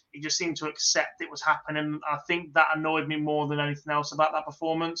down. He just seemed to accept it was happening. I think that annoyed me more than anything else about that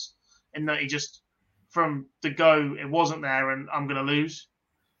performance, in that he just, from the go, it wasn't there, and I'm going to lose.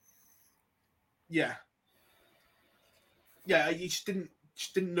 Yeah. Yeah, he just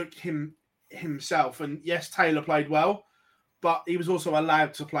didn't look himself. And yes, Taylor played well, but he was also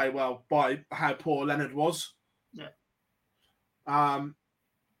allowed to play well by how poor Leonard was. Yeah.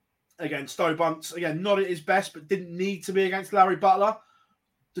 Again, Stowe Bunce, not at his best, but didn't need to be against Larry Butler.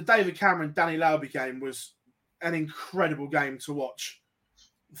 The David Cameron, Danny Lauby game was an incredible game to watch.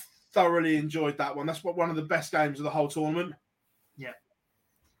 Thoroughly enjoyed that one. That's one of the best games of the whole tournament. Yeah.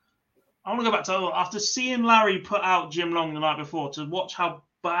 I want to go back to after seeing Larry put out Jim Long the night before, to watch how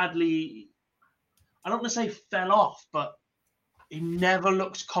badly, I don't want to say fell off, but he never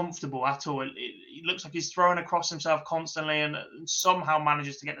looks comfortable at all. It looks like he's throwing across himself constantly and somehow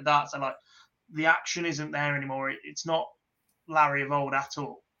manages to get the darts. And the action isn't there anymore. It's not Larry of old at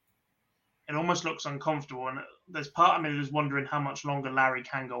all. It almost looks uncomfortable. And there's part of me that's wondering how much longer Larry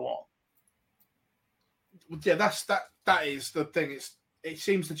can go on. Yeah, that is the thing. It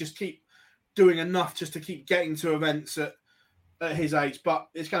seems to just keep doing enough just to keep getting to events at his age, but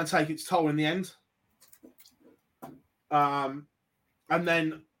it's going to take its toll in the end. And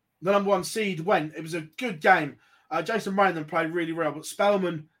then the number 1 seed went. It was a good game. Jason Brandon played really well, but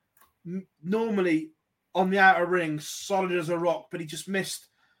Spellman, normally on the outer ring, solid as a rock, but he just missed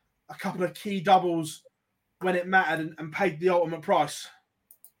a couple of key doubles when it mattered and paid the ultimate price.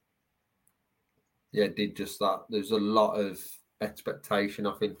 Yeah, it did just that. There's a lot of expectation,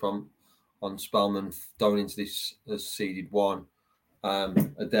 I think, on Spellman going into this as seeded 1.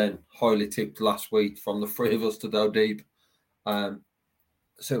 And then highly tipped last week from the 3 of us to go deep.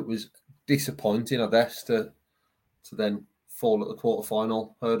 So it was disappointing, I guess, to then fall at the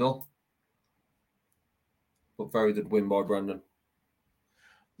quarterfinal hurdle. But very good win by Brendan.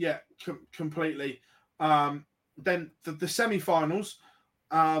 Yeah, completely. Then the semi-finals,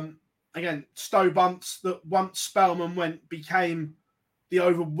 again, Stowe Bunce, that once Spellman went, became the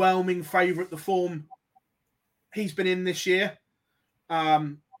overwhelming favourite, the form he's been in this year,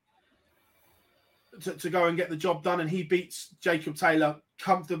 to go and get the job done, and he beats Jacob Taylor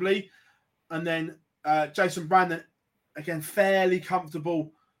comfortably. And then Jason Brandon, again, fairly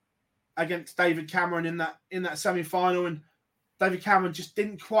comfortable against David Cameron in that semi-final, and David Cameron just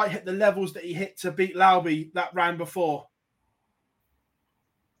didn't quite hit the levels that he hit to beat Lauby that round before.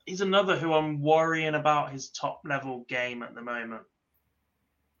 He's another who I'm worrying about his top-level game at the moment,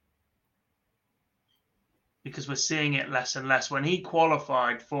 because we're seeing it less and less. When he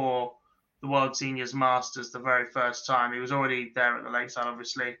qualified for the World Seniors Masters the very first time, he was already there at the Lakeside,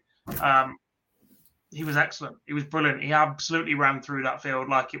 obviously. He was excellent. He was brilliant. He absolutely ran through that field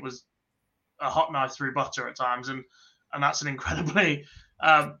like it was a hot knife through butter at times. And that's an incredibly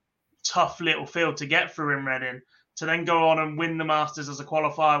tough little field to get through in Reading. To then go on and win the Masters as a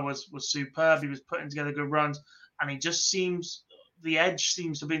qualifier was superb. He was putting together good runs. And he just the edge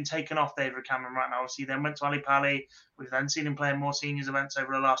seems to have been taken off David Cameron right now. Obviously, he then went to Ali Pali. We've then seen him playing more seniors events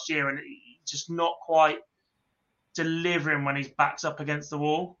over the last year, and he's just not quite delivering when his back's up against the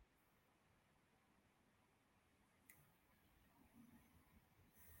wall.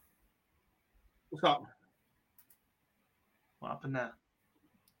 What's up? What happened there?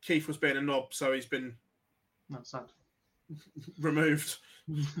 Keith was being a knob, so he's been sad. removed.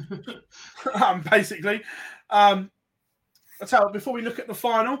 Basically. I'll tell you, before we look at the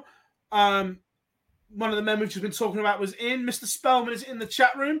final, one of the men we've just been talking about was Mr. Spellman is in the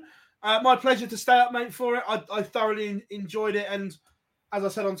chat room. My pleasure to stay up, mate, for it. I thoroughly enjoyed it. And as I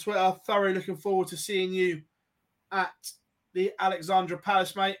said on Twitter, thoroughly looking forward to seeing you at the Alexandra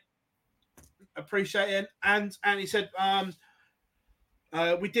Palace, mate. Appreciate it. And he said,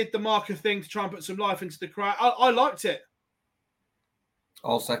 we did the marker thing to try and put some life into the crowd. I liked it.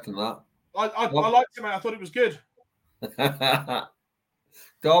 I'll second that. I liked it, mate. I thought it was good.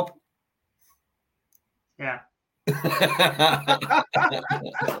 Dob? Yeah.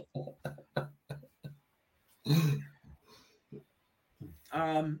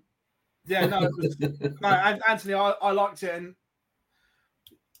 Anthony, I liked it, and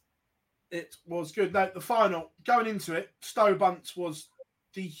it was good. No, the final, going into it, Stowe Bunce was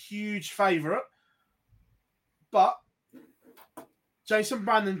the huge favourite, but Jason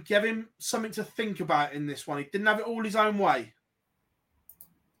Brandon gave him something to think about in this one. He didn't have it all his own way.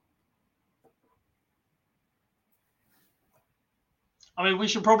 I mean, we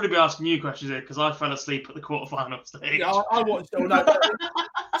should probably be asking you questions here because I fell asleep at the quarterfinal stage. Yeah, I watched it all night.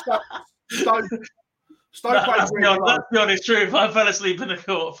 That's the honest truth. I fell asleep in the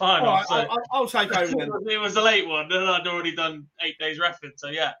quarterfinal. Right, so I'll take over then. It was a late one, and I'd already done 8 days reffing, so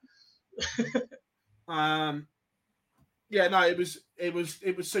yeah. It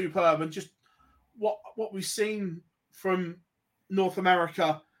was superb, and just what we've seen from North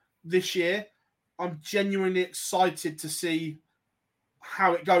America this year. I'm genuinely excited to see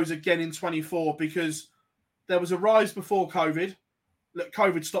how it goes again in 24, because there was a rise before COVID. Look,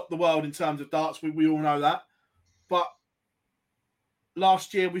 COVID stopped the world in terms of darts. We all know that. But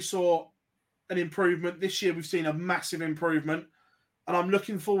last year we saw an improvement. This year we've seen a massive improvement. And I'm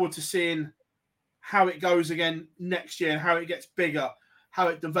looking forward to seeing how it goes again next year and how it gets bigger, how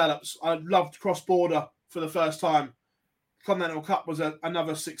it develops. I loved cross-border for the first time. Continental Cup was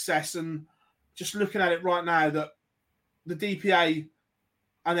another success. And just looking at it right now, that the DPA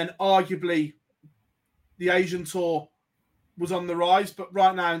and then arguably the Asian Tour was on the rise. But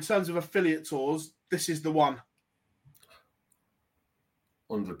right now, in terms of affiliate tours, this is the one.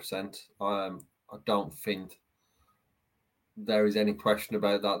 100%. I don't think there is any question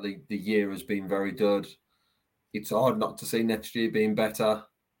about that. The year has been very good. It's hard not to see next year being better.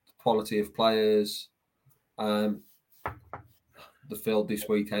 The quality of players. The field this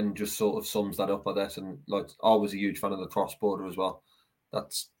weekend just sort of sums that up, I guess. And like, I was a huge fan of the cross-border as well.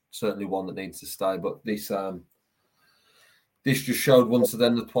 That's certainly one that needs to stay. But this just showed once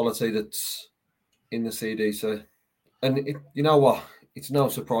again the quality that's in the CDC. And you know what? It's no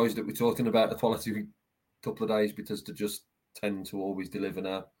surprise that we're talking about the quality a couple of days, because they just tend to always deliver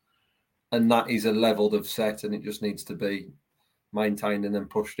now. And that is a level they've set, and it just needs to be maintained and then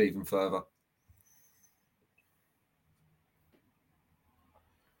pushed even further.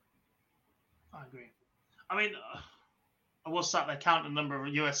 I agree. I mean, I was sat there counting the number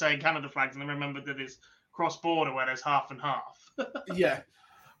of USA and Canada flags, and I remembered that it's cross-border where there's half and half. Yeah.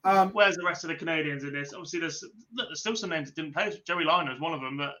 Where's the rest of the Canadians in this? Obviously, there's still some names that didn't play. Joey Liner is one of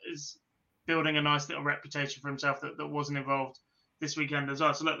them that is building a nice little reputation for himself that wasn't involved this weekend as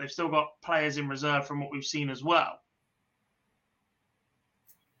well. So, look, they've still got players in reserve from what we've seen as well.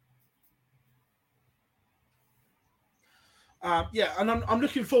 And I'm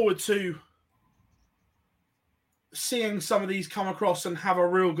looking forward to seeing some of these come across and have a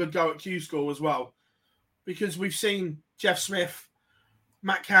real good go at Q School as well, because we've seen Jeff Smith,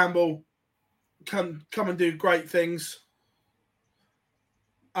 Matt Campbell come and do great things.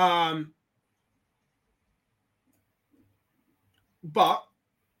 But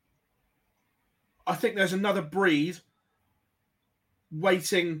I think there's another breed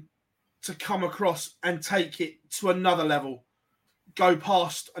waiting to come across and take it to another level, go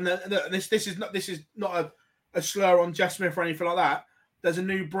past. And this is not a slur on Jeff Smith or anything like that. There's a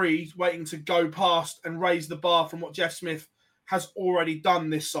new breed waiting to go past and raise the bar from what Jeff Smith has already done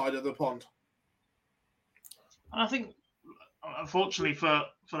this side of the pond. And I think, unfortunately for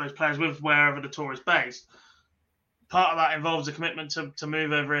those players with wherever the tour is based, part of that involves a commitment to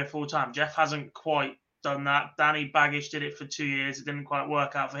move over here full time. Jeff hasn't quite done that. Danny Baggish did it for 2 years. It didn't quite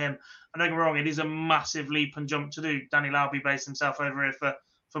work out for him. And don't get me wrong, it is a massive leap and jump to do. Danny Lauby based himself over here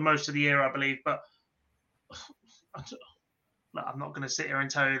for most of the year, I believe. But I'm not going to sit here and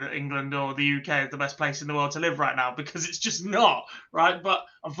tell you that England or the UK is the best place in the world to live right now, because it's just not, right? But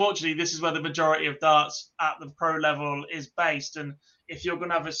unfortunately, this is where the majority of darts at the pro level is based. And if you're going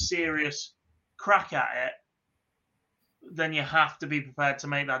to have a serious crack at it, then you have to be prepared to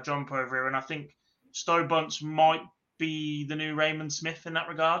make that jump over here. And I think Stowe Bunce might be the new Raymond Smith in that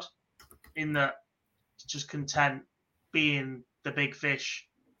regard, in that just content being the big fish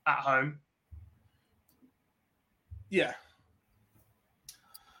at home. Yeah.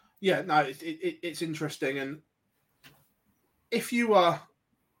 Yeah, no, it's interesting. And if you are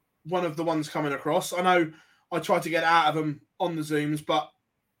one of the ones coming across, I know I tried to get out of them on the Zooms, but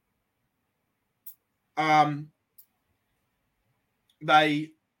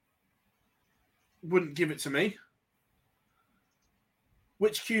they wouldn't give it to me.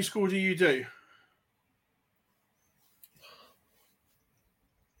 Which Q school do you do?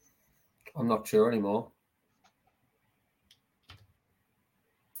 I'm not sure anymore.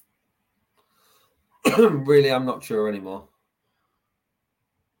 Really, I'm not sure anymore.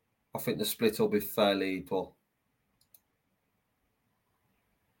 I think the split will be fairly equal.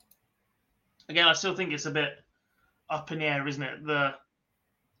 Again, I still think it's a bit up in the air, isn't it?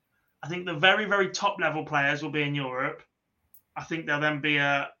 I think the very, very top level players will be in Europe. I think there'll then be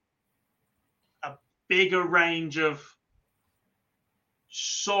a bigger range of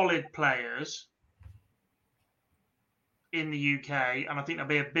solid players in the UK, and I think there'll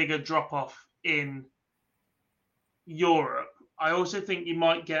be a bigger drop-off in Europe. I also think you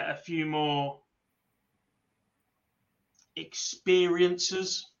might get a few more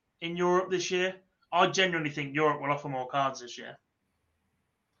experiences in Europe this year. I genuinely think Europe will offer more cards this year.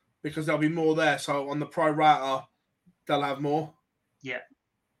 Because there'll be more there. So on the pro rata, they'll have more. Yeah.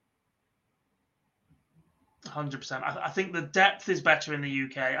 100%. I think the depth is better in the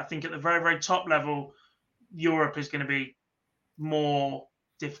UK. I think at the very, very top level, Europe is going to be more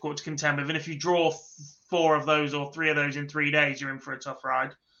difficult to contend with. And if you draw 4 of those or 3 of those in 3 days, you're in for a tough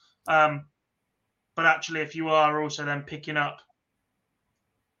ride. But actually, if you are also then picking up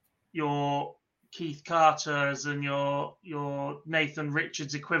your Keith Carters and your Nathan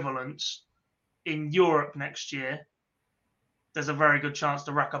Richards equivalents in Europe next year, there's a very good chance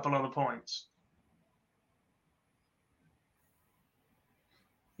to rack up a lot of points.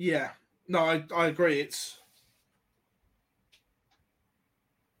 Yeah. No, I agree. It's...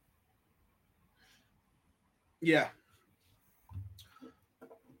 Yeah.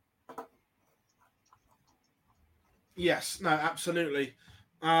 Yes, no, absolutely.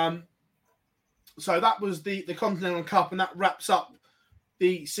 So that was the Continental Cup, and that wraps up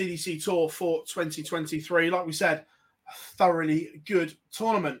the CDC Tour for 2023. Like we said, a thoroughly good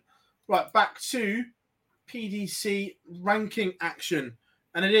tournament. Right, back to PDC ranking action,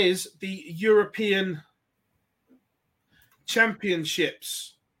 and it is the European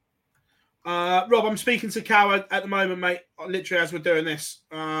Championships. Rob, I'm speaking to Cal at the moment, mate, literally as we're doing this.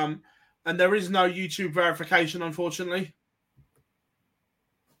 And there is no YouTube verification, unfortunately.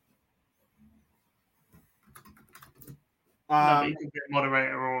 No, but you can get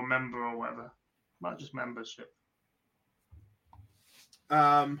moderator or a member or whatever. Not just membership.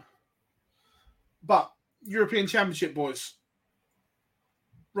 But European Championship, boys.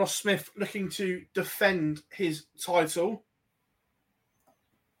 Ross Smith looking to defend his title.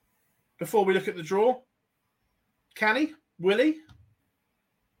 Before we look at the draw, can he? Will he?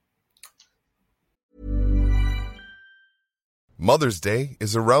 Mother's Day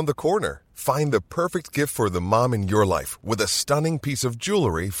is around the corner. Find the perfect gift for the mom in your life with a stunning piece of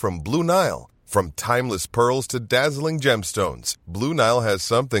jewelry from Blue Nile. From timeless pearls to dazzling gemstones, Blue Nile has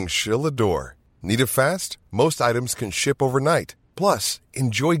something she'll adore. Need it fast? Most items can ship overnight. Plus,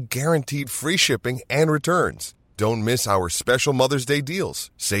 enjoy guaranteed free shipping and returns. Don't miss our special Mother's Day deals.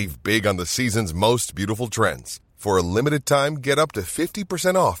 Save big on the season's most beautiful trends. For a limited time, get up to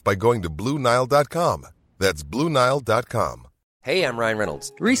 50% off by going to BlueNile.com. That's BlueNile.com. Hey, I'm Ryan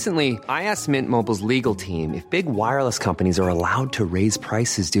Reynolds. Recently, I asked Mint Mobile's legal team if big wireless companies are allowed to raise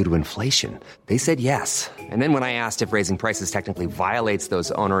prices due to inflation. They said yes. And then when I asked if raising prices technically violates those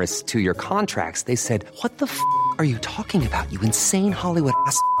onerous 2-year contracts, they said, "What the f*** are you talking about, you insane Hollywood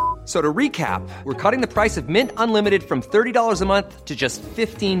ass?" So to recap, we're cutting the price of Mint Unlimited from $30 a month to just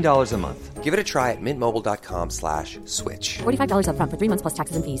 $15 a month. Give it a try at mintmobile.com/switch. $45 up front for 3 months plus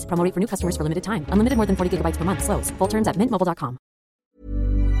taxes and fees. Promo rate for new customers for limited time. Unlimited more than 40 gigabytes per month. Slows full terms at mintmobile.com.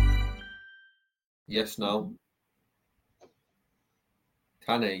 Yes, no.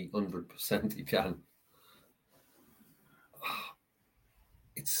 Can he? 100% he can.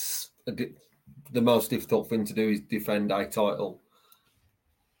 It's the most difficult thing to do is defend a title.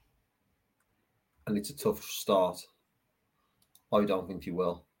 And it's a tough start. I don't think he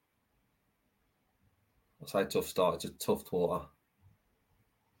will. I say tough start, it's a tough quarter.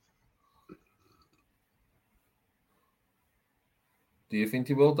 Do you think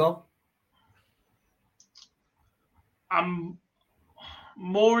he will, Dom? I'm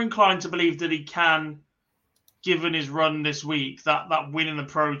more inclined to believe that he can, given his run this week, that win in the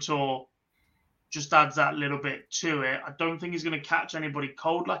Pro Tour just adds that little bit to it. I don't think he's going to catch anybody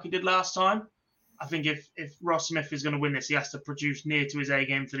cold like he did last time. I think if Ross Smith is going to win this, he has to produce near to his A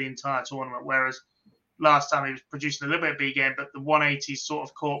game for the entire tournament, whereas last time he was producing a little bit of B game, but the 180 sort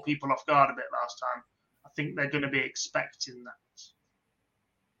of caught people off guard a bit last time. I think they're going to be expecting that.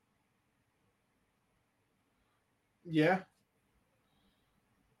 Yeah.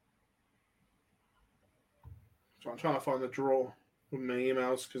 So I'm trying to find the draw with my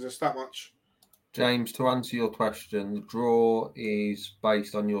emails because there's that much. James, to answer your question, the draw is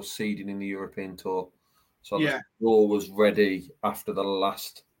based on your seeding in the European Tour. So the draw was ready after the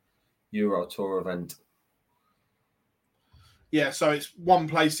last Euro Tour event. Yeah, so it's one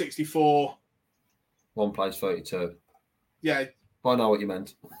place 64. One place 32. Yeah. I know what you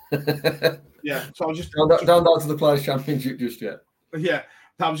meant. Yeah, so I'll just... Down to the Players' Championship just yet. Yeah,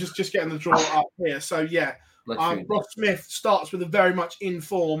 I was just getting the draw up here. So, yeah, Ross Smith starts with a very much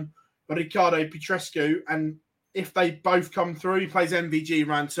in-form Riccardo Petrescu, and if they both come through, he plays MVG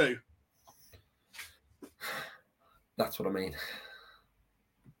round 2. That's what I mean.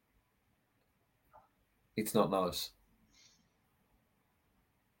 It's not nice.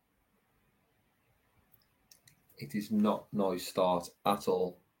 It is not nice start at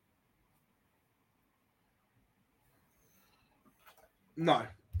all. No,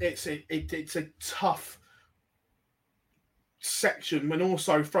 it's a tough section when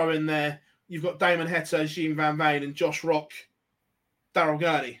also throw in there you've got Damon Heta, Jean Van Veen, and Josh Rock, Daryl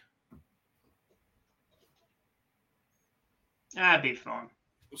Gurney. That'd be fun.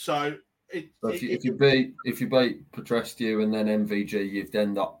 So if you beat Petrescu and then MVG, you've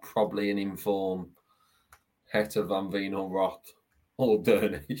then got probably an informed Heta, Van Veen, or Rock or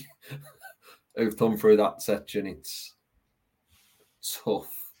Gurney who've come through that section. It's tough.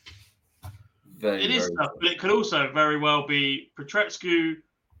 It is tough, but it could also very well be Petrescu,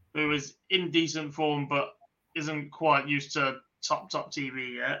 who is in decent form but isn't quite used to top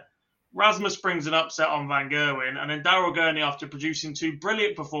TV yet. Rasmus brings an upset on Van Gerwen, and then Daryl Gurney, after producing 2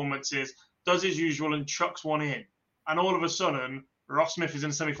 brilliant performances, does his usual and chucks one in. And all of a sudden, Ross Smith is in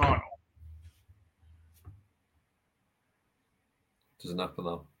the semi-final. Doesn't happen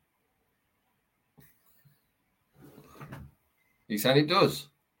though. You saying it does?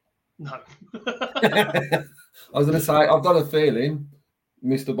 No. I was going to say, I've got a feeling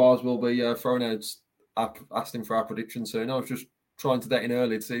Mr. Bars will be thrown out asking for our prediction soon. I was just trying to get in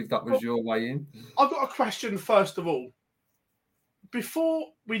early to see if that was your way in. I've got a question first of all. Before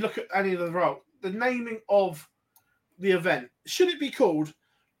we look at any of the naming of the event, should it be called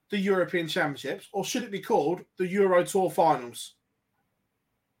the European Championships or should it be called the Euro Tour Finals?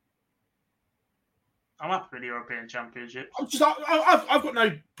 I'm happy with the European Championship. I've got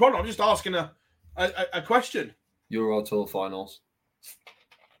no problem. I'm just asking a question. Euro Tour Finals.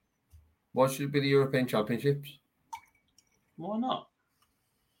 Why should it be the European Championships? Why not?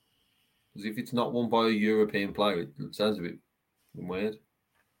 Because if it's not won by a European player, it sounds a bit weird.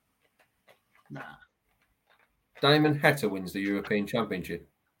 Nah. Damon Heta wins the European Championship.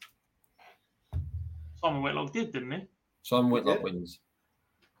 Simon Whitlock did, didn't he? Simon Whitlock wins.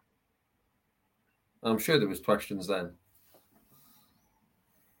 I'm sure there was questions then.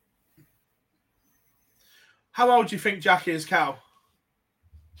 How old do you think Jack is, Cal?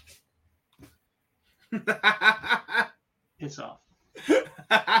 Piss off.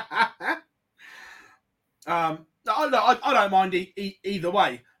 I don't mind either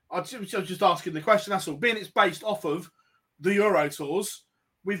way. I was just asking the question, that's all. Being it's based off of the Euro Tours,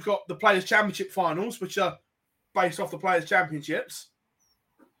 we've got the Players' Championship finals, which are based off the Players' Championships.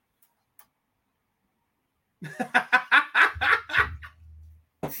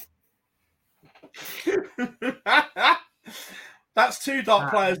 That's 2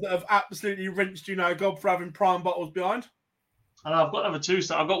 dart players that have absolutely rinsed God for having prime bottles behind. And I've got another 2.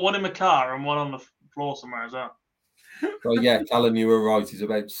 So I've got one in my car and one on the floor somewhere as well. Oh yeah, Callum, you were right. He's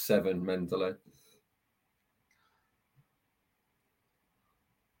about 7 mentally.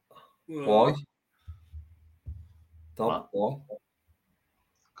 Why? Why?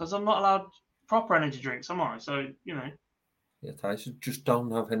 Because I'm not allowed proper energy drinks, am I? So, Yeah, Tyson, just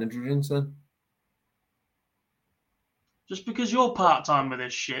don't have energy drinks then. Just because you're part-time with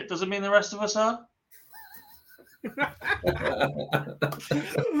this shit doesn't mean the rest of us are.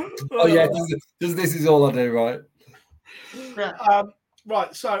 Oh yeah, this is all I do, right? Yeah.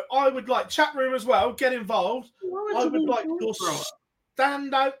 Right, so I would like chat room as well. Get involved. I would like your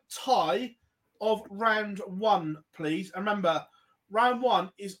standout tie of round 1, please. And remember, round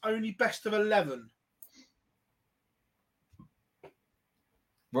 1 is only best of 11.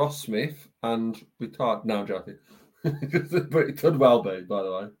 Ross Smith and retired. No, joking. But it could well be, by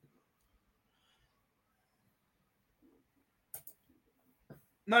the way.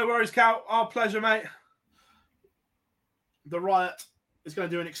 No worries, Cal. Our pleasure, mate. The Riot is going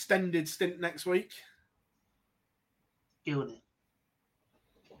to do an extended stint next week. Guilty.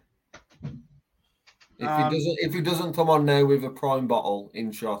 If he doesn't come on now with a prime bottle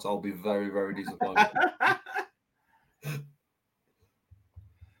in shot, I'll be very, very disappointed.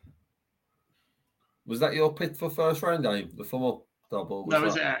 Was that your pick for first round game? The funnel double? No,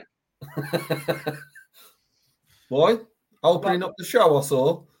 is it? Why? Opening up the show, I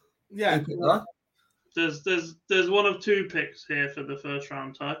saw. Yeah. There's one of two picks here for the first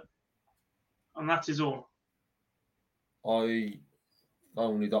round type, and that is all. I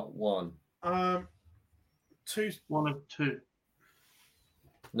only got one. Two. One of two.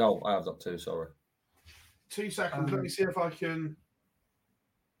 No, I have got two. Sorry. 2 seconds. Let me see if I can.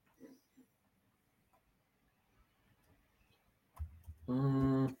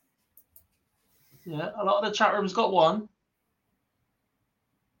 Yeah, a lot of the chat room's got one.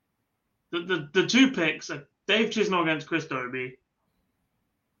 The two picks are Dave Chisnall against Chris Dobie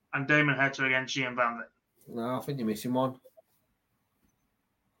and Damon Hector against Ian Van Veen. No, I think you're missing one.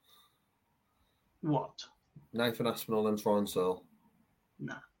 What? Nathan Aspinall and Ryan Searle.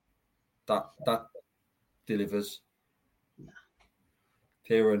 No. That delivers. No.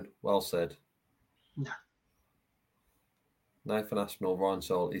 Kieran, well said. No. Nathan Aspinall, Ryan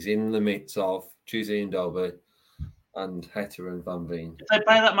Searle is in the midst of Chizzy and Dobie and Hector and Van Veen. If they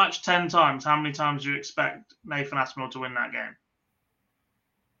play that match 10 times, how many times do you expect Nathan Aspinall to win that game?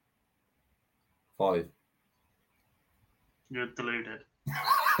 5. You're deluded.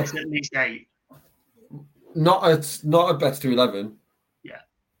 It's at least 8. Not at best to 11. Yeah.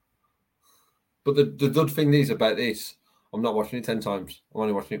 But the good thing is about this, I'm not watching it 10 times. I'm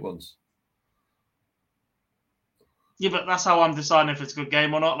only watching it once. Yeah, but that's how I'm deciding if it's a good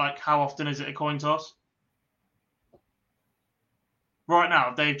game or not. Like, how often is it a coin toss? Right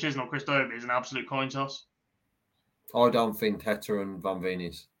now, Dave Chisnall, Chris Dobie is an absolute coin toss. I don't think Hector and Van Veen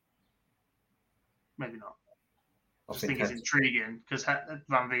is. Maybe not. I I just think it's Hector. intriguing because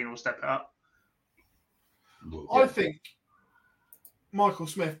Van Veen will step it up. I think Michael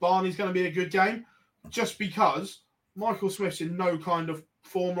Smith Barney's going to be a good game just because Michael Smith's in no kind of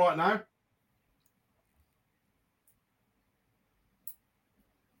form right now.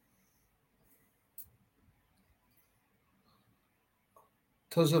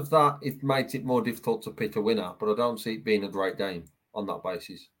 Because of that, it makes it more difficult to pick a winner, but I don't see it being a great game on that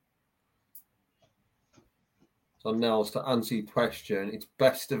basis. So now, to answer your question, it's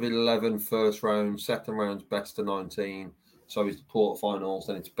best of 11 first round, second round's best of 19. So it's the quarterfinals,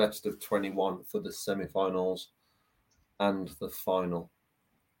 then it's best of 21 for the semi-finals and the final.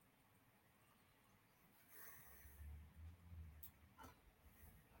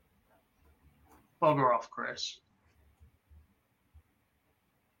 Bugger off, Chris.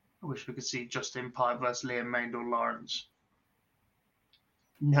 I wish we could see Justin Pipe versus Liam Maindle Lawrence.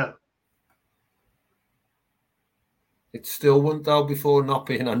 No. It still wouldn't though before not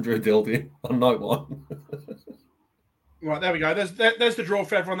being Andrew Dildy on night one. Right, there we go. There's the draw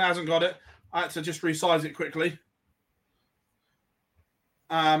for everyone that hasn't got it. I had to just resize it quickly.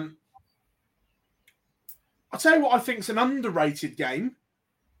 I'll tell you what I think's an underrated game.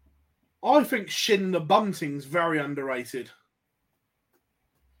 I think Shin the Bunting's very underrated.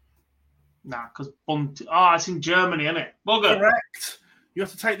 Nah, because it's in Germany, isn't it? Bugger. Correct. You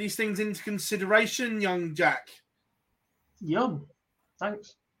have to take these things into consideration, young Jack. Yum.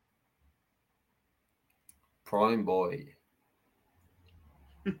 Thanks. Prime boy.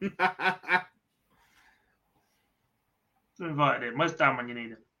 Invited him. Where's Dan when you need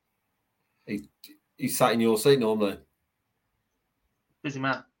him? He's sat in your seat normally. Busy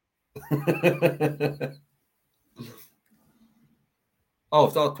man. Oh,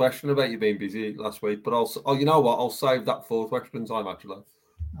 I've got a question about you being busy last week, but you know what? I'll save that for question time, actually.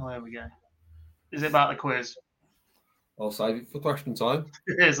 Oh, there we go. Is it about the quiz? I'll save it for question time.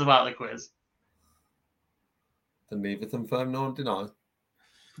 It is about the quiz. Then neither confirm nor deny.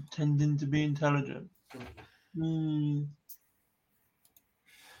 Pretending to be intelligent. Go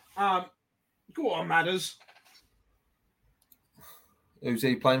on, Madders. Who's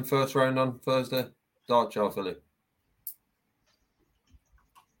he playing first round on Thursday? Darts, Philly.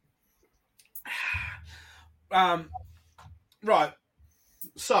 Right.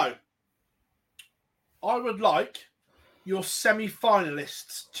 So, I would like your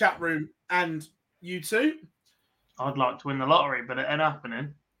semi-finalists chat room and you two. I'd like to win the lottery, but it ain't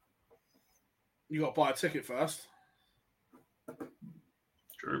happening. You got to buy a ticket first.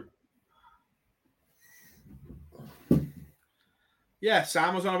 True. Yeah,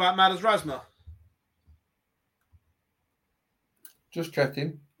 Sam was on about Madders Rasma. Just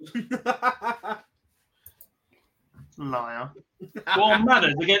checking. Liar. What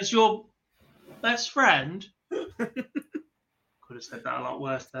matters against your best friend? Could have said that a lot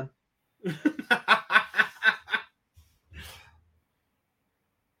worse then.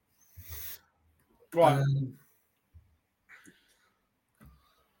 Right.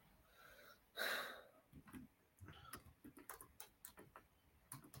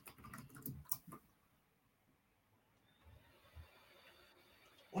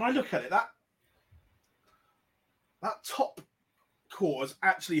 When I look at it, that top core is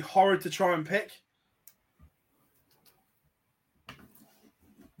actually horrid to try and pick.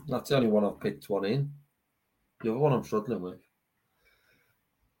 That's the only one I've picked one in. The other one I'm struggling with.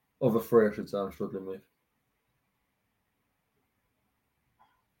 Other three, I should say, I'm struggling with.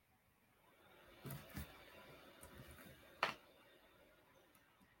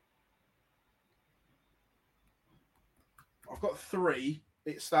 I've got three.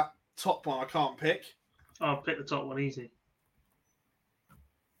 It's that top one I can't pick. I'll pick the top one easy.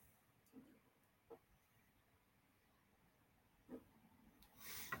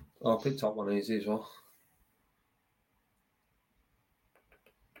 I'll pick top one easy as well.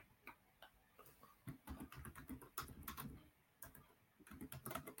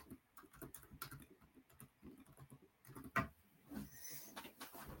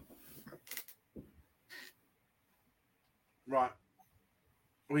 Right.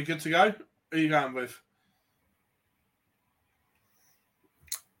 Are we good to go? Who are you going with?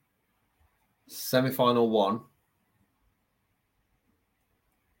 Semi-final one.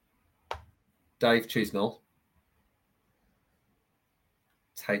 Dave Chisnell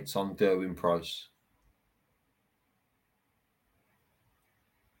takes on Derwin Price.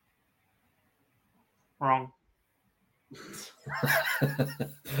 Wrong.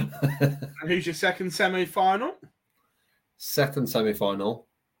 And who's your second semi-final? Second semi-final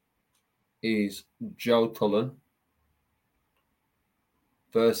is Joe Cullen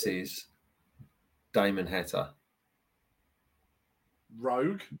versus Damon Heta.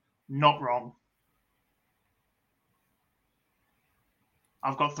 Rogue. Not wrong.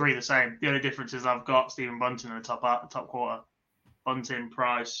 I've got three the same. The only difference is I've got Stephen Bunting in the top quarter. Bunting,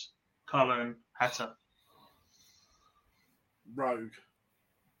 Price, Cullen, Heta. Rogue.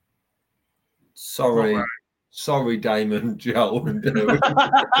 Sorry, Damon, Joe, and Derwin.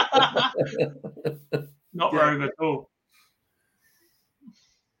 Not rogue at all.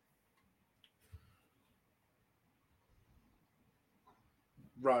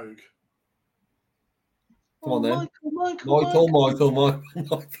 Rogue. Come on, then. Michael.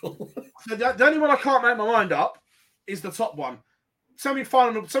 Michael. The only one I can't make my mind up is the top one.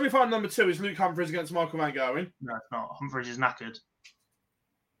 Semi-final number 2 is Luke Humphries against Michael Van Gerwen. No, it's not. Humphries is knackered.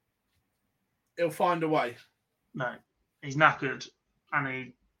 He'll find a way. No, he's knackered and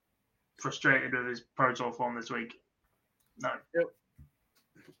he's frustrated with his Pro Tour form this week. No.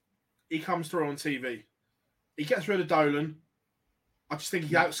 He comes through on TV. He gets rid of Dolan. I just think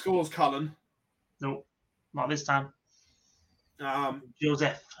he outscores Cullen. Nope, not this time.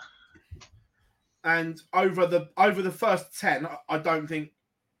 Joseph. And over the first 10, I don't think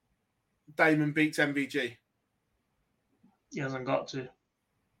Damon beats MVG. He hasn't got to.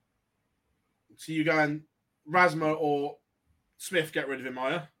 So you going Rasma or Smith get rid of him,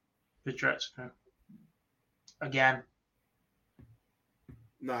 are you? Petretska. Again.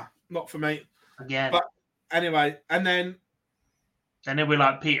 Nah, not for me. Again. But anyway, and then it'll be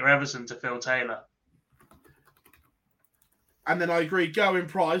like Peter Everson to Phil Taylor. And then I agree, Gerwin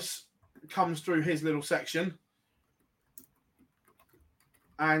Price comes through his little section.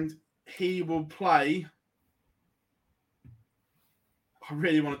 And he will play. I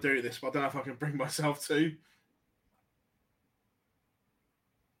really want to do this, but I don't know if I can bring myself to.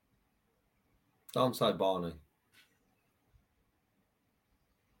 Don't say Barney.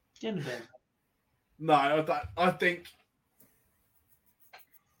 Get in the bin. No, I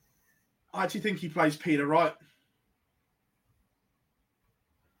actually think he plays Peter Wright.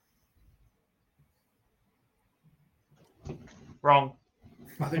 Wrong.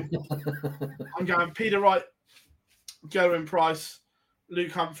 I think I'm going Peter Wright, Gerwin Price,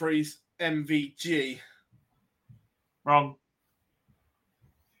 Luke Humphries, MVG. Wrong.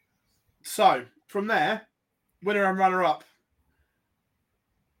 So, from there, winner and runner-up.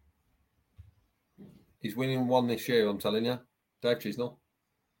 He's winning one this year, I'm telling you. Dave Chisnell.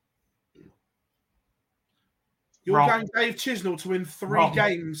 You're Wrong. going Dave Chisnell to win 3 Wrong.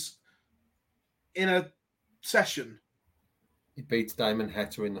 games in a session. He beats Damon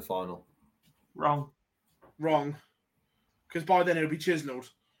Heta in the final. Wrong. Because by then he'll be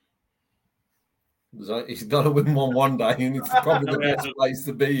chiseled. He's got to win one day, and it's probably the best place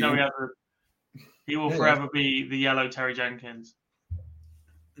to be. No, he will forever be the yellow Terry Jenkins.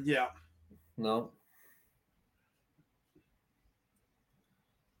 Yeah. No.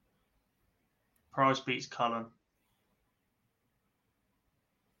 Price beats Cullen.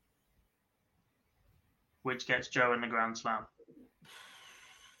 Which gets Joe in the Grand Slam.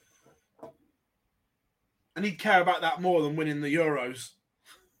 And he'd care about that more than winning the Euros.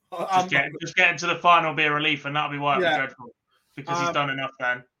 Just getting to the final be a relief, and that'll be why it'll be dreadful. Because he's done enough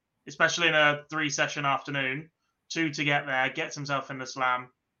then. Especially in a 3-session afternoon. 2 to get there, gets himself in the slam.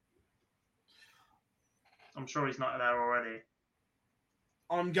 I'm sure he's not there already.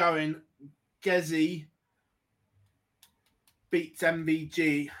 I'm going Gezi beats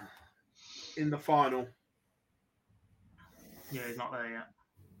MVG in the final. Yeah, he's not there yet.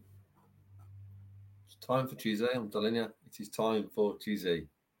 It's time for Chizé, I'm telling you. It is time for Chizé.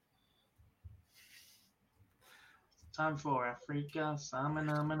 Time for Africa.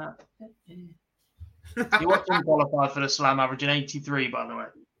 He wasn't qualified for the slam, averaging 83, by the way.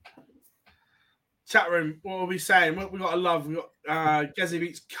 Chat room, what are we saying? We got a love. We got Gezi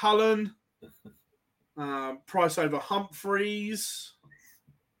beats Cullen. Price over Humphreys.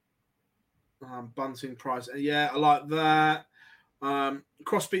 Bunting Price. Yeah, I like that.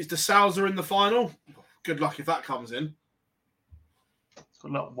 Cross beats De Souza in the final. Good luck if that comes in.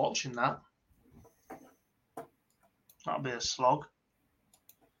 Good luck watching that. That'll be a slog.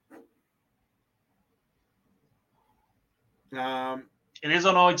 It is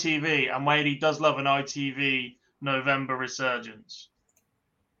on ITV, and Wadey does love an ITV November resurgence.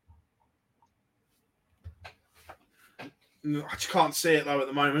 I just can't see it, though, at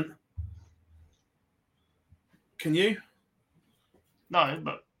the moment. Can you? No,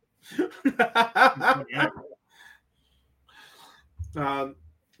 but... To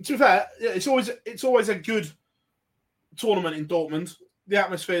be fair, yeah, it's always a good tournament in Dortmund. The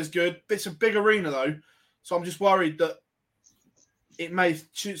atmosphere is good. It's a big arena, though, so I'm just worried that it may,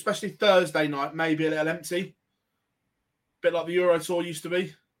 especially Thursday night, may be a little empty. A bit like the Euro Tour used to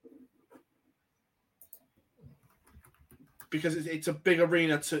be. Because it's a big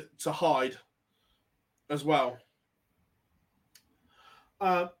arena to hide as well.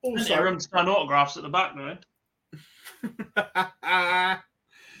 Also, everyone's signed autographs at the back, though.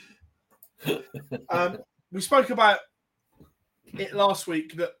 We spoke about it last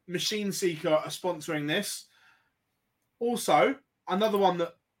week that Machine Seeker are sponsoring this. Also, another one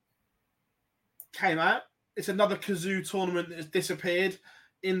that came out. It's another Kazoo tournament that has disappeared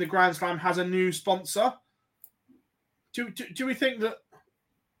in the Grand Slam, has a new sponsor. Do we think that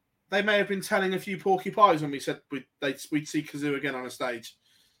they may have been telling a few porcupines when we said we'd see Kazoo again on a stage?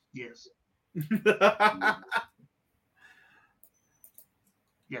 Yes.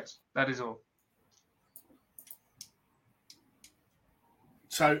 Yes, that is all.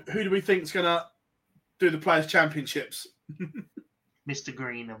 So, who do we think is going to do the Players' Championships? Mr.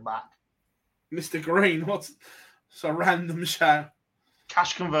 Green and back. Mr. Green? What's a random show?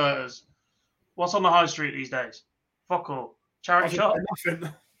 Cash converters. What's on the high street these days? Fuck all. Charity shop? Nothing.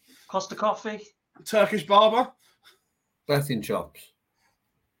 Costa Coffee? Turkish barber? Betting shops.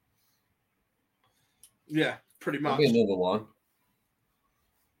 Yeah, pretty much. There'll be another one.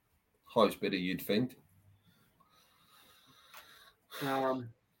 Highest bidder, you'd think. Yeah,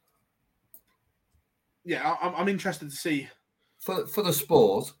 I'm interested to see. For the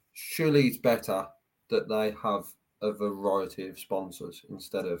sport, surely it's better that they have a variety of sponsors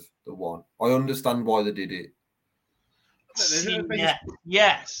instead of the one. I understand why they did it.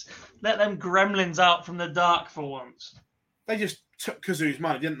 Yes. Let them gremlins out from the dark for once. They just took Kazoo's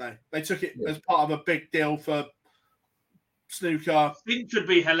money, didn't they? They took it as part of a big deal for snooker. Cinch would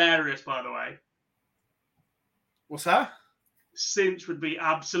be hilarious, by the way. What's that? Cinch would be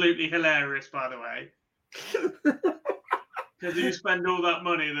absolutely hilarious, by the way. Because you spend all that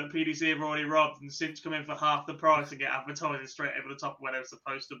money that PDC have already robbed and Cinch come in for half the price and get advertising straight over the top of where they're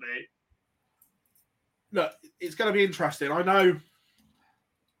supposed to be. Look, it's going to be interesting. I know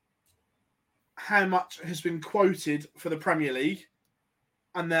how much has been quoted for the Premier League,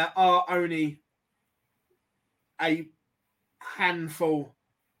 and there are only a handful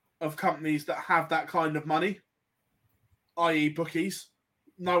of companies that have that kind of money, i.e. bookies.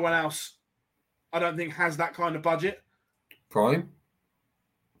 No one else, I don't think, has that kind of budget. Prime?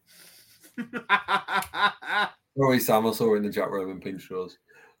 Rory Samuel in the chat room and pinch straws.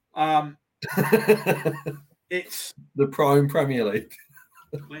 It's the Prime Premier League.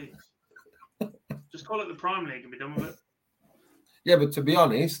 Please. Just call it the Prime League and be done with it. Yeah, but to be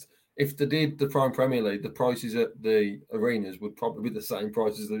honest, if they did the Prime Premier League, the prices at the arenas would probably be the same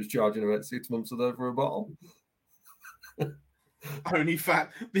prices they was charging about 6 months ago for a bottle. The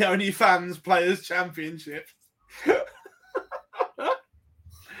OnlyFans Players Championship.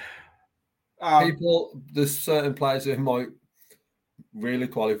 There's certain players who might really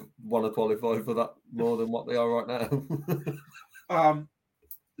want to qualify for that more than what they are right now.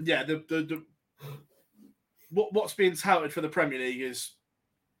 Yeah, what's being touted for the Premier League is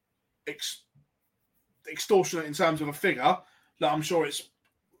extortionate in terms of a figure. That I'm sure it's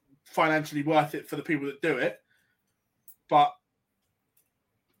financially worth it for the people that do it, but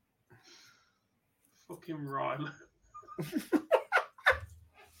fucking Ryan.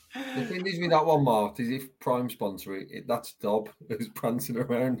 The thing is with that one, Mart, is if Prime sponsor it, that's Dob who's prancing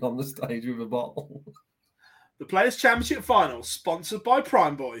around on the stage with a bottle. The Players' Championship Final, sponsored by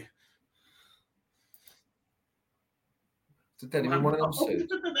Prime Boy. Did anyone want to see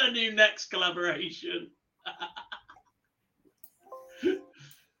their new next collaboration?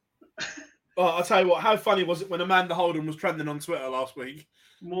 Oh, I'll tell you what, how funny was it when Amanda Holden was trending on Twitter last week?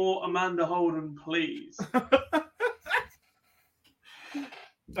 More Amanda Holden, please.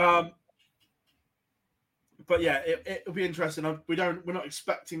 But yeah, it'll be interesting. We're not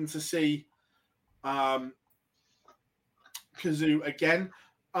expecting to see Kazoo again.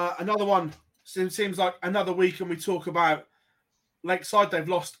 Another one seems like another week, and we talk about Lakeside. They've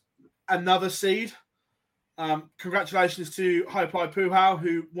lost another seed. Congratulations to Haipai Puhau,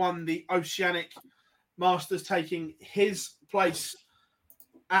 who won the Oceanic Masters, taking his place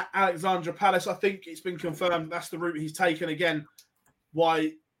at Alexandra Palace. I think it's been confirmed that's the route he's taken again.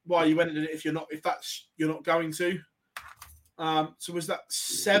 Why you went in it if you're not going to? So was that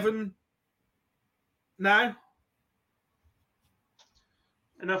 7 now?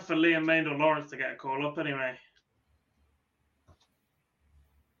 Enough for Liam Maindle Lawrence to get a call up anyway.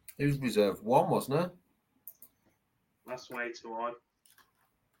 It was reserve 1, wasn't it? That's way too high.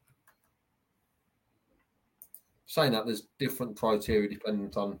 Saying that, there's different criteria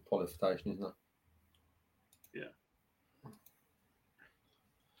dependent on qualification, isn't there? Yeah.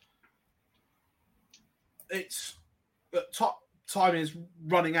 It's the top time is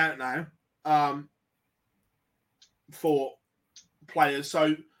running out now for players,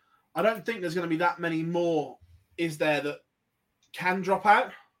 so I don't think there's going to be that many more, is there, that can drop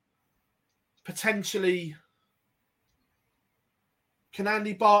out? Potentially, can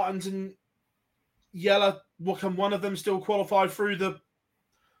Andy Bartons and Yella, can one of them still qualify through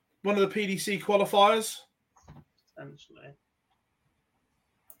one of the PDC qualifiers? Potentially.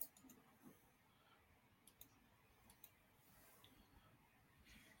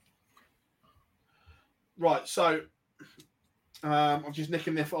 Right, so I'm just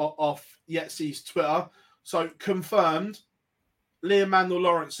nicking this off Yetsy's Twitter. So confirmed, Liam Mandel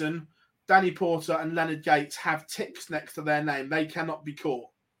Lawrenson, Danny Porter and Leonard Gates have ticks next to their name. They cannot be caught.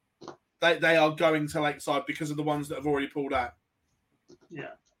 They are going to Lakeside because of the ones that have already pulled out.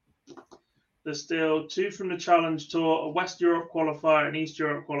 Yeah. There's still 2 from the Challenge Tour, a West Europe qualifier, an East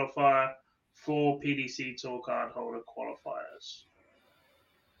Europe qualifier, 4 PDC Tour card holder qualifiers.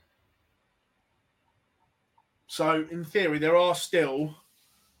 So, in theory, there are still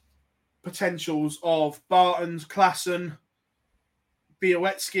potentials of Bartons, Klassen,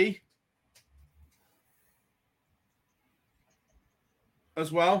 Białecki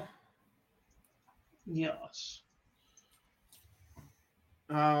as well. Yes.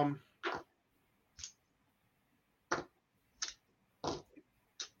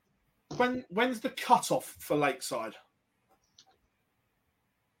 When's the cut-off for Lakeside?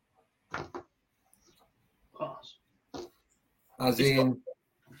 Pass. As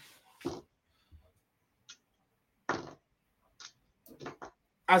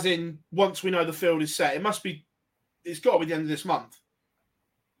in, once we know the field is set, it's got to be the end of this month.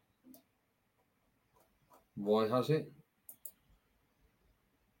 Why has it?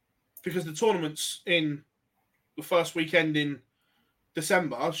 Because the tournament's in the first weekend in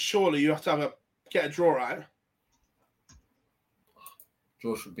December. Surely you have to get a draw out.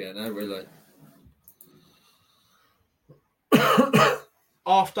 Draw should be out now, really.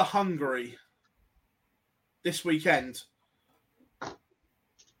 After Hungary this weekend.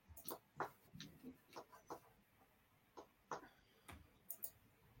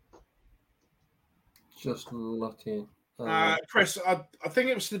 Just looking. Chris, I think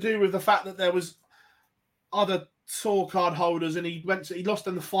it was to do with the fact that there was other tour card holders and he lost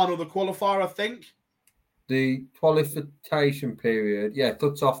in the final of the qualifier, I think. The qualification period,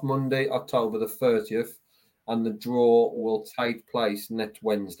 cuts off Monday, October the 30th, and the draw will take place next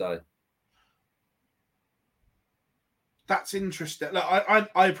Wednesday. That's interesting. Look,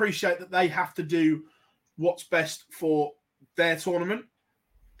 I appreciate that they have to do what's best for their tournament,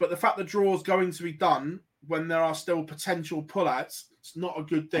 but the fact the draw is going to be done when there are still potential pullouts, it's not a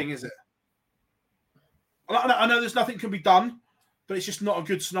good thing, is it? I know there's nothing can be done, but it's just not a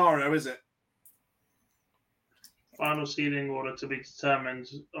good scenario, is it? Final seeding order to be determined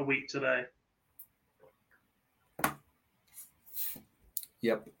a week today.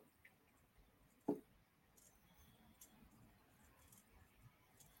 Yep.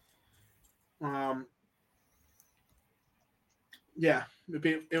 Yeah,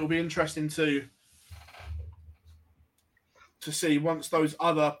 it'll be interesting to see once those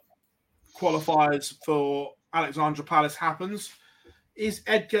other qualifiers for Alexandra Palace happens. Is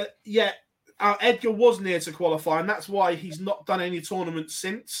Edgar? Yeah, Edgar was near to qualify, and that's why he's not done any tournaments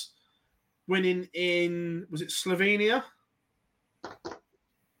since winning in, was it Slovenia?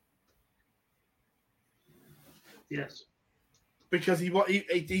 Yes. Because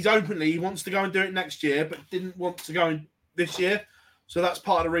he's openly, he wants to go and do it next year, but didn't want to go in this year. So that's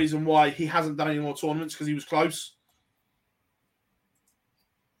part of the reason why he hasn't done any more tournaments, because he was close.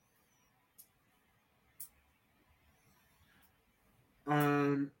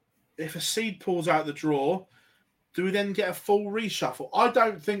 If a seed pulls out the draw, do we then get a full reshuffle? I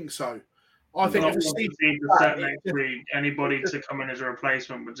don't think so. I think if a seed next week, anybody to come in as a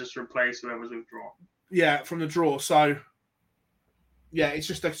replacement would just replace whoever's withdrawn. Yeah, from the draw. So, yeah, it's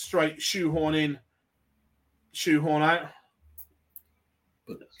just a straight shoehorn in, shoehorn out.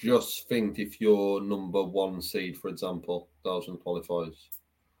 But just think if your number 1 seed, for example, doesn't qualifies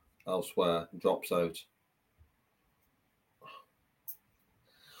elsewhere, drops out.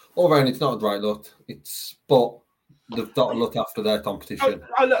 All around, it's not a great look. But they've got to look after their competition.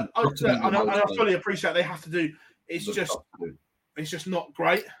 I fully appreciate they have to do. It's just not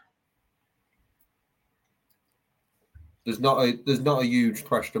great. There's not a huge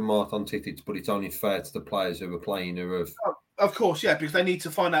question mark on tickets, but it's only fair to the players who are playing who have. Of course, yeah, because they need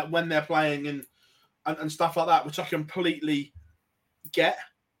to find out when they're playing and stuff like that, which I completely get.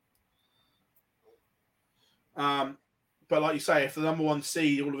 But like you say, if the number 1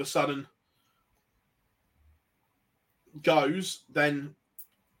 seed all of a sudden goes, then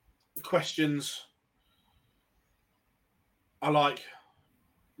questions are like,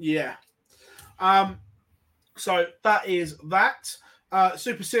 yeah. So that is that.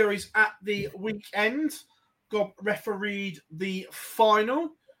 Super Series at the weekend. Gob refereed the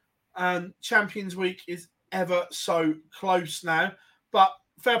final. Champions Week is ever so close now. But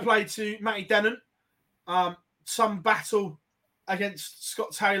fair play to Matty Dennant. Some battle against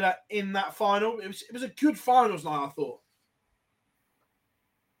Scott Taylor in that final. It was a good finals night, I thought.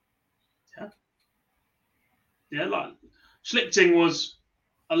 Yeah, like Schlichting was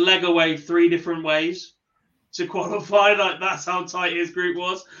a leg away 3 different ways to qualify. Like, that's how tight his group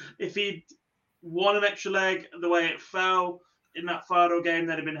was. If he'd won an extra leg the way it fell in that final game,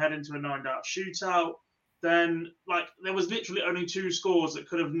 they'd have been heading to a 9-dart shootout. Then, like, there was literally only 2 scores that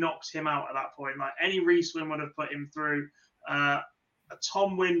could have knocked him out at that point. Like, any Reese win would have put him through. A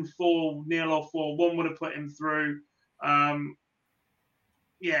Tom win 4-0 or 4-1 would have put him through.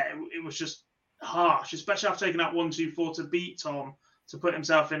 It was just harsh, especially after taking out 1-2-4 to beat Tom, to put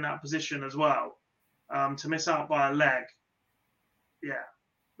himself in that position as well. To miss out by a leg. Yeah,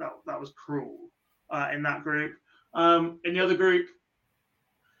 that was cruel in that group. In the other group,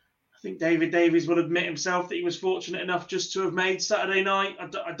 I think David Davies will admit himself that he was fortunate enough just to have made Saturday night.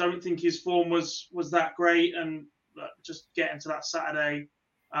 I don't think his form was that great, and just getting to that Saturday,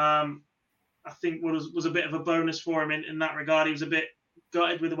 I think was a bit of a bonus for him in that regard. He was a bit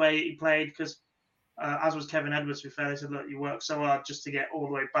gutted with the way he played because, as was Kevin Edwards, to be fair, he said, look, you worked so hard just to get all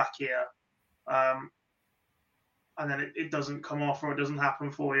the way back here. And then it doesn't come off or it doesn't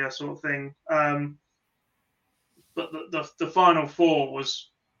happen for you, sort of thing. But the Final Four was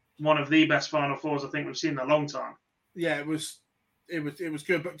one of the best Final Fours I think we've seen in a long time. Yeah, it was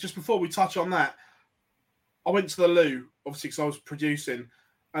good. But just before we touch on that, I went to the loo, obviously, because I was producing,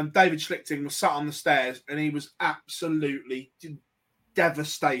 and David Schlichting was sat on the stairs, and he was absolutely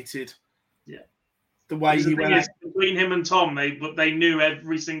devastated. Yeah, the way he went. Between him and Tom, they knew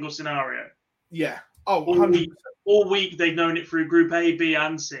every single scenario. Yeah. Oh, all week they'd known it through Group A, B,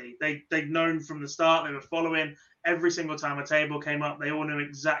 and C. They'd known from the start. They were following every single time a table came up. They all knew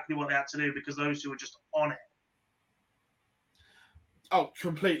exactly what they had to do because those two were just on it. Oh,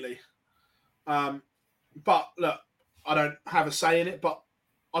 completely. But look, I don't have a say in it, but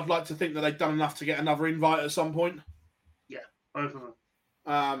I'd like to think that they've done enough to get another invite at some point. Yeah, both of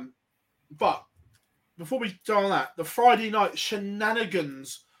them. But before we go on that, the Friday night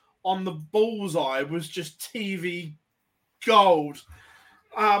shenanigans on the Bullseye was just TV gold.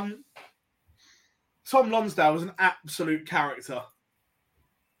 Tom Lonsdale was an absolute character.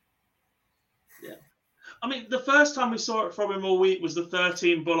 Yeah. I mean, the first time we saw it from him all week was the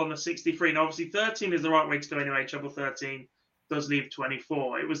 13 bull on the 63. Now, obviously, 13 is the right way to go anyway. Treble 13 does leave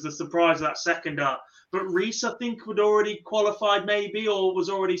 24. It was the surprise of that second dart. But Reese, I think, had already qualified maybe, or was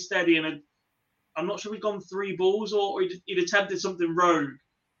already steady. And I'm not sure we'd gone 3 balls, or he'd attempted something rogue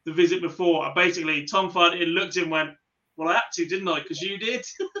the visit before. And basically, Tom Fardy looked at him and went, well, I had to, didn't I? Because you did.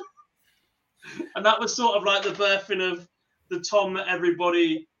 And that was sort of like the birthing of the Tom that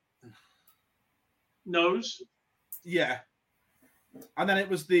everybody knows. Yeah. And then it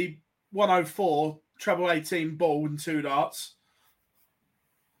was the 104 treble 18 ball and 2 darts.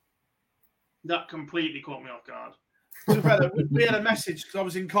 That completely caught me off guard. So we had a message, because I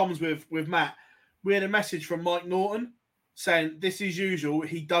was in comms with Matt. We had a message from Mike Norton saying, this is usual.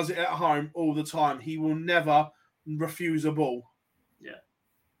 He does it at home all the time. He will never refuse a ball. Yeah.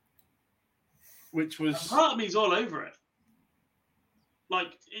 Which was... And part of me's all over it.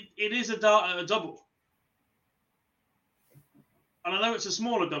 Like, it is a dart at a double. And I know it's a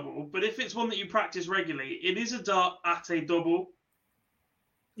smaller double, but if it's one that you practice regularly, it is a dart at a double.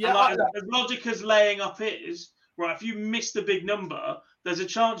 Yeah, like, as logic as laying up is, right, if you miss the big number, there's a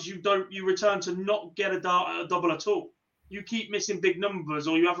chance you return to not get a dart at a double at all. You keep missing big numbers,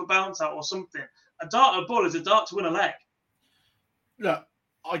 or you have a bounce out or something. A dart at a bull is a dart to win a leg. Look,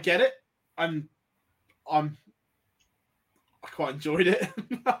 I get it. I quite enjoyed it.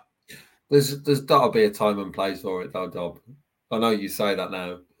 There's got to be a time and place for it, though, Dob. I know you say that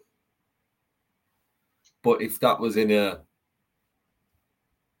now, but if that was in a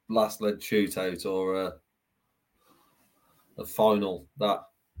last leg shootout or a final, that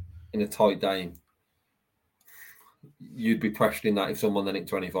in a tight game, you'd be questioning that if someone then hit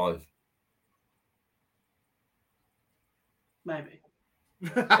 25. Maybe.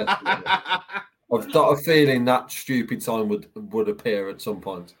 I've got a feeling that stupid sign would appear at some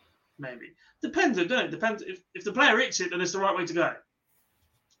point. Maybe. Depends, doesn't it? Depends. If the player hits it, then it's the right way to go.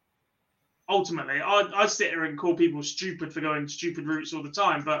 Ultimately, I sit here and call people stupid for going stupid routes all the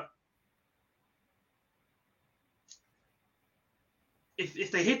time, but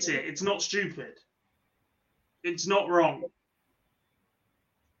if they hit it, it's not stupid. It's not wrong.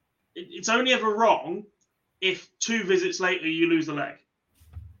 It's only ever wrong if 2 visits later you lose the leg.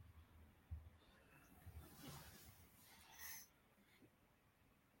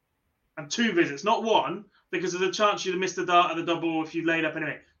 And 2 visits, not 1, because there's a chance you'd have missed the dart at the double if you laid up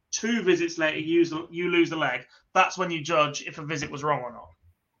anyway. 2 visits later, you lose the leg. That's when you judge if a visit was wrong or not.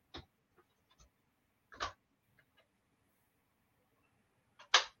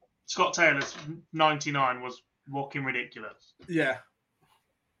 Scott Taylor's 99 was walking ridiculous. Yeah.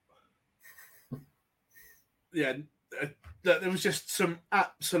 Yeah. There was just some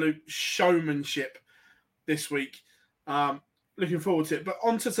absolute showmanship this week. Looking forward to it. But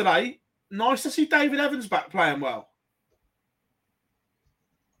on to today. Nice to see David Evans back playing well.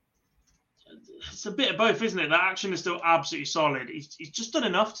 It's a bit of both, isn't it? That action is still absolutely solid. He's just done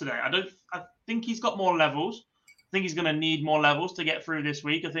enough today. I think he's got more levels. I think he's going to need more levels to get through this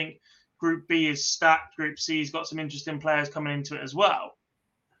week. I think Group B is stacked. Group C's got some interesting players coming into it as well.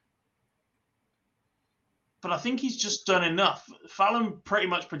 But I think he's just done enough. Fallon pretty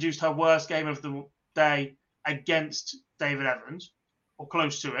much produced her worst game of the day against David Evans, or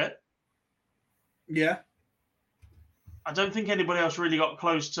close to it. Yeah. I don't think anybody else really got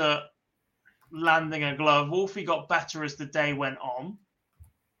close to landing a glove. Wolfie got better as the day went on.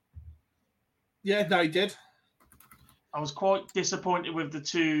 Yeah, no, he did. I was quite disappointed with the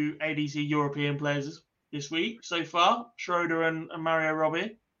 2 ADC European players this week so far, Schroeder and Mario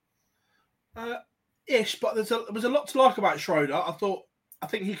Robbie. Ish, but there was a lot to like about Schroeder. I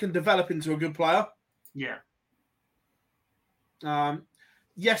think he can develop into a good player. Yeah.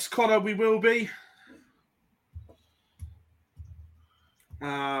 Yes, Connor, we will be.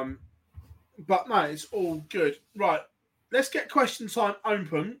 But no, it's all good. Right, let's get question time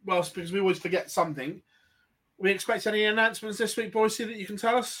open. Well, because we always forget something. We expect any announcements this week, Boise, that you can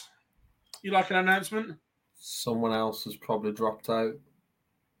tell us? You like an announcement? Someone else has probably dropped out.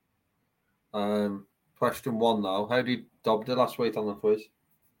 Question 1 now. How did Dob do last week on the quiz?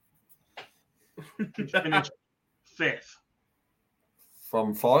 Finished 5th.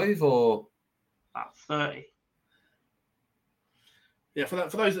 From 5 or? At 30. Yeah, for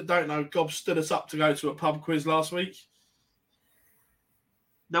those that don't know, Gob stood us up to go to a pub quiz last week.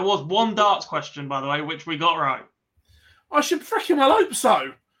 There was one darts question, by the way, which we got right. I should freaking well hope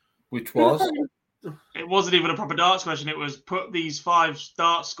so. Which was? It wasn't even a proper darts question. It was put these 5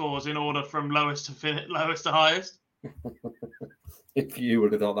 darts scores in order from lowest to highest. If you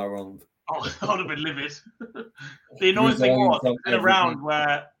would have got that wrong. Oh, I would have been livid. The annoying thing was, in a round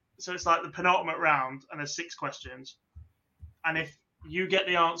where, so it's like the penultimate round, and there's 6 questions. And if you get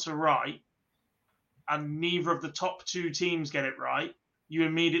the answer right, and neither of the top 2 teams get it right, you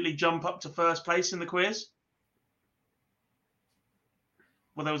immediately jump up to first place in the quiz.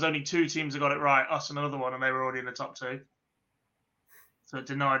 Well, there was only 2 teams that got it right, us and another one, and they were already in the top 2. So it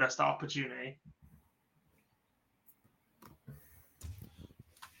denied us that opportunity.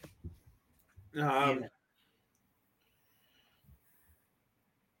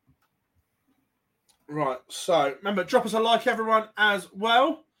 Right, so remember, drop us a like, everyone, as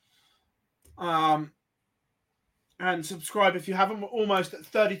well. And subscribe if you haven't. We're almost at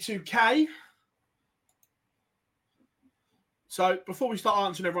 32k. So before we start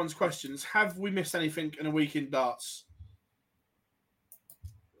answering everyone's questions, have we missed anything in a week in darts?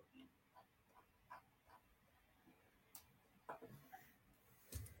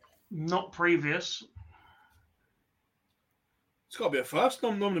 Not previous. It's got to be a first.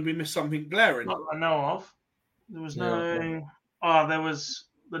 Normally we miss something glaring. Not that I know of. There was no... Oh, there was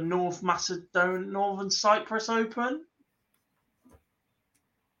the Northern Cyprus Open.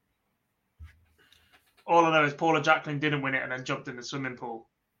 All I know is Paula Jacqueline didn't win it and then jumped in the swimming pool.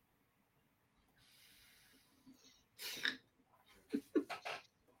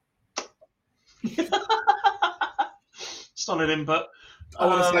 Solid input. I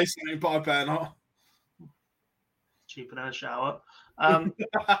want to say something, but I better not. Cheaper than a shower.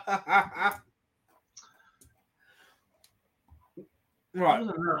 Right.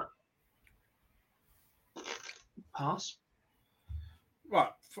 Pass. Right.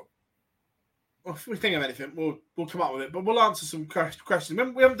 If we think of anything, we'll come up with it. But we'll answer some questions.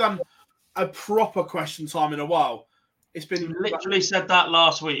 We haven't done a proper question time in a while. It's been you literally said that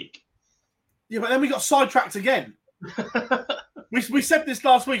last week. Yeah, but then we got sidetracked again. we said this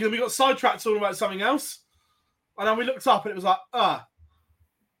last week, and we got sidetracked talking about something else. And then we looked up, and it was like,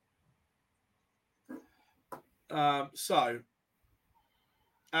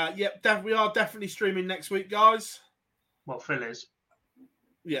 we are definitely streaming next week, guys. Well, Phil is.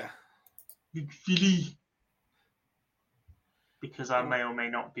 Yeah. Big Philly. Because I may or may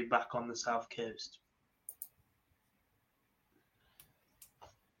not be back on the South Coast.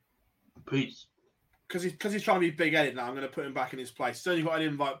 Peace. Because he's trying to be big-headed now, I'm going to put him back in his place. He's only got an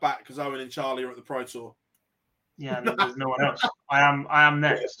invite back because Owen and Charlie are at the Pro Tour. Yeah, there's no one else. I am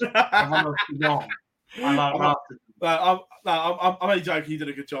next. I'm only joking. You did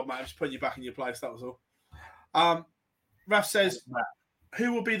a good job, mate. I'm just putting you back in your place. That was all. Raf says,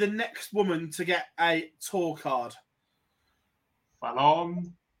 who will be the next woman to get a tour card?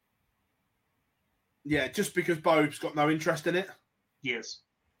 Fallon. Yeah, just because Bobe's got no interest in it. Yes.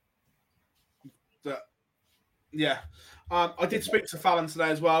 Yeah. I did speak to Fallon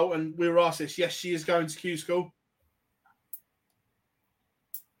today as well, and we were asked this. Yes, she is going to Q School.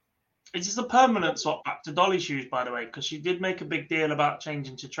 Is this a permanent swap back to dolly shoes, by the way? Because she did make a big deal about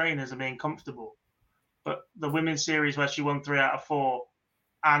changing to trainers and being comfortable. But the women's series where she won 3 out of 4,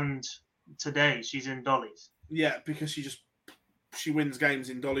 and today she's in dollies. Yeah, because she wins games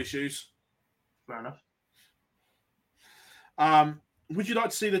in dolly shoes. Fair enough. Would you like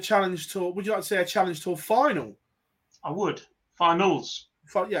to see the challenge tour? Would you like to see a challenge tour final? I would. Finals.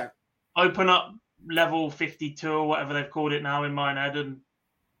 Yeah. Open up level 52 or whatever they've called it now in Minehead and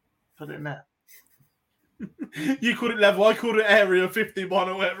put it in there. You called it level. I called it area 51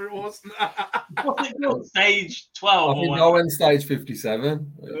 or whatever it was. What's it called? Stage 12. I think I went stage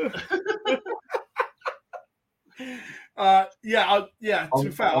 57. To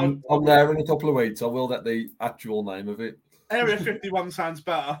be fair, I'm there in a couple of weeks. I will get the actual name of it. Area 51 sounds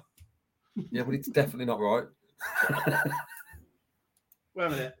better. Yeah, but it's definitely not right. Wait a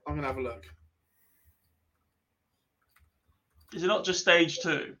minute. I'm going to have a look. Is it not just stage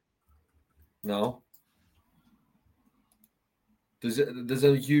 2? No. There's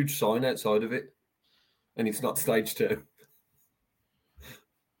a huge sign outside of it, and it's not stage 2.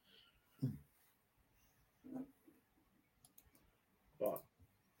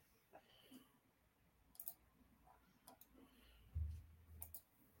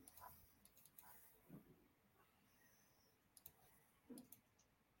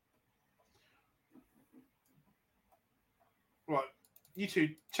 Right. You two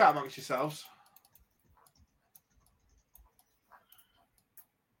chat amongst yourselves.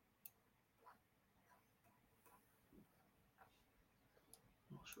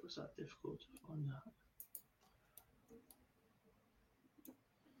 I'm not sure it's that difficult to find out.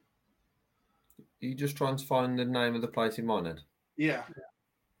 Are you just trying to find the name of the place in Minehead? Yeah.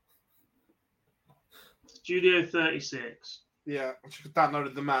 Studio 36. Yeah, I just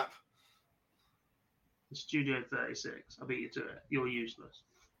downloaded the map. Studio 36. I beat you to it. You're useless.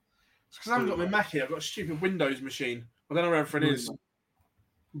 It's because I haven't got my Mac here. I've got a stupid Windows machine. I don't know where everything is.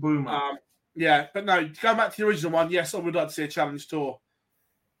 Boomer. Yeah, but no, going back to the original one, yes, I would like to see a challenge tour.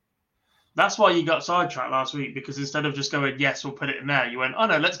 That's why you got sidetracked last week, because instead of just going, yes, we'll put it in there, you went, oh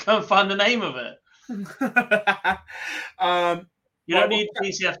no, let's go and find the name of it. You don't need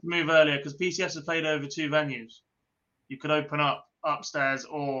PCF to move earlier, because PCF has played over 2 venues. You could open up upstairs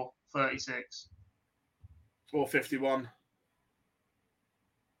or 36. Or 51.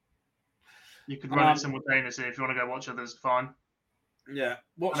 You could run it simultaneously if you want to go watch others, fine. Yeah.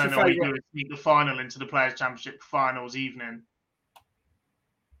 What's your favourite? You do is sneak the final into the Players' Championship finals evening.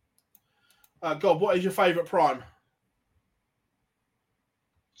 God, what is your favourite prime?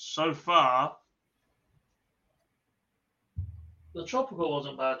 So far, the tropical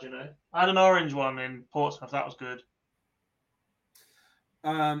wasn't bad, you know. I had an orange one in Portsmouth. That was good.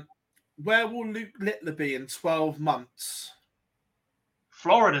 Where will Luke Littler be in 12 months?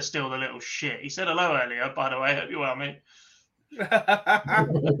 Florida's still the little shit. He said hello earlier, by the way. Hope you're well, mate.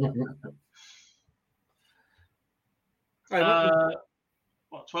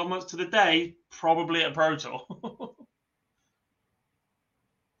 12 months to the day? Probably at Pro Tour.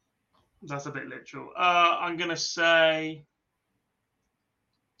 That's a bit literal. I'm going to say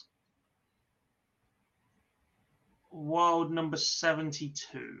world number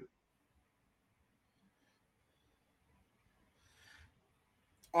 72.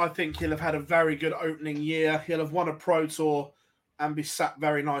 I think he'll have had a very good opening year. He'll have won a Pro Tour and be sat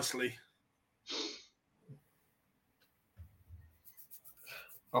very nicely.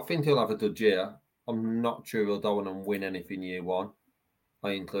 I think he'll have a good year. I'm not sure he'll go on and win anything year one.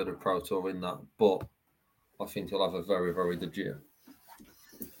 I included Pro Tour in that, but I think he'll have a very, very good year.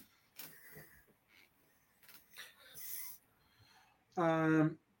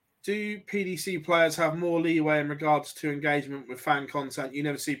 Do PDC players have more leeway in regards to engagement with fan content? You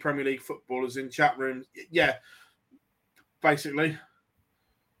never see Premier League footballers in chat rooms. Yeah, basically.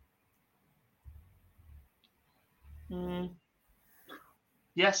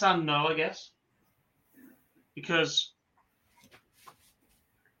 Yes and no, I guess. Because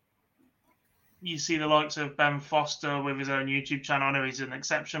you see the likes of Ben Foster with his own YouTube channel. I know he's an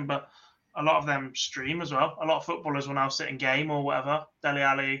exception, but a lot of them stream as well. A lot of footballers will now sit in game or whatever. Dele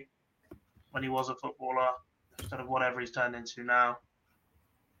Alli, when he was a footballer, instead of whatever he's turned into now.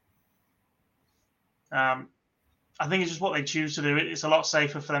 I think it's just what they choose to do. It's a lot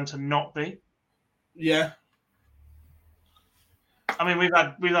safer for them to not be. Yeah. I mean, we've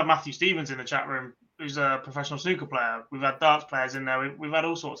had Matthew Stevens in the chat room, who's a professional snooker player. We've had darts players in there. We've had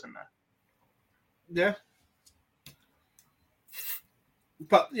all sorts in there. Yeah.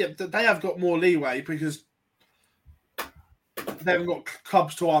 But yeah, they have got more leeway because they haven't got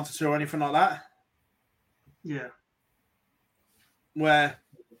clubs to answer to or anything like that. Yeah. Where?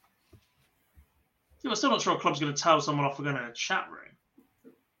 Yeah, I'm still not sure a club's going to tell someone off for going in a chat room.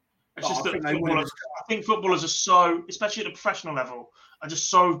 It's just that I think footballers are so, especially at the professional level, are just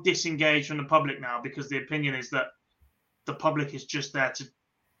so disengaged from the public now because the opinion is that the public is just there to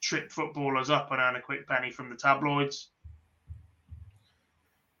trip footballers up and earn a quick penny from the tabloids.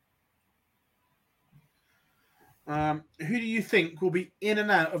 Who do you think will be in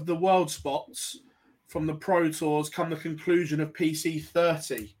and out of the world spots from the Pro Tours come the conclusion of PC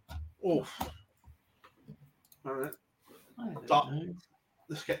 30? Oh. All right.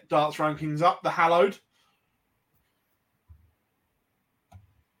 Let's get darts rankings up. The hallowed.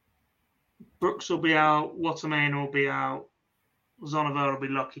 Brooks will be out. Watermain will be out. Zonover will be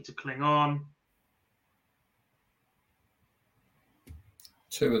lucky to cling on.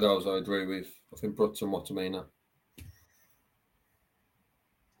 2 of those I agree with. I think Brooks and Watermain are.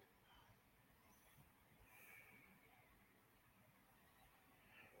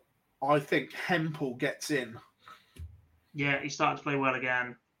 I think Hempel gets in. Yeah, he's starting to play well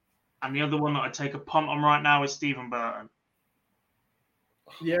again. And the other one that I'd take a punt on right now is Stephen Burton.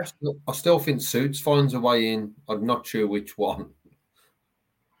 Yes. I still think Suits finds a way in. I'm not sure which one.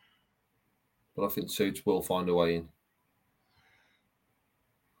 But I think Suits will find a way in.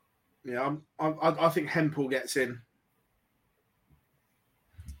 Yeah, I think Hempel gets in.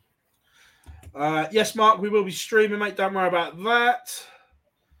 Yes, Mark, we will be streaming, mate. Don't worry about that.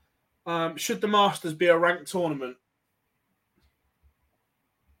 Should the Masters be a ranked tournament?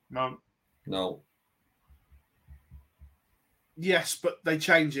 No. Yes, but they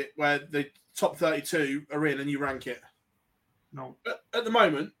change it where the top 32 are in and you rank it. No. At the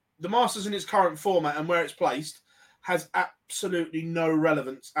moment, the Masters in its current format and where it's placed has absolutely no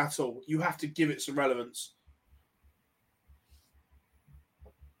relevance at all. You have to give it some relevance.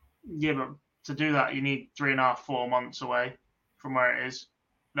 Yeah, but to do that, you need 3.5, 4 months away from where it is.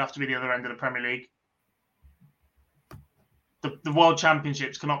 It'd have to be the other end of the Premier League. The World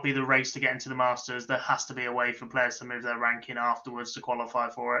Championships cannot be the race to get into the Masters. There has to be a way for players to move their ranking afterwards to qualify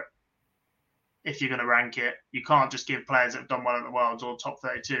for it. If you're going to rank it, you can't just give players that have done well at the Worlds or top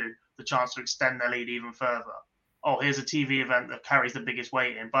 32 the chance to extend their lead even further. Oh, here's a TV event that carries the biggest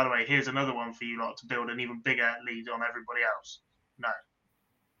weight in. By the way, here's another one for you lot to build an even bigger lead on everybody else. No.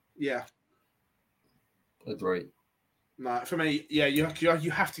 Yeah. Agree. No, for me, yeah, you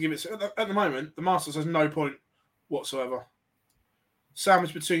have to give it. At the moment, the Masters has no point whatsoever.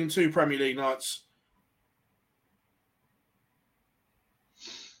 Sandwiched between 2 Premier League nights.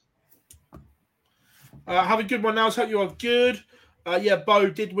 Have a good one, Nels. Hope you are good. Yeah, Bo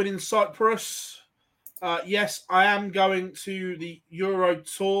did win in Cyprus. Yes, I am going to the Euro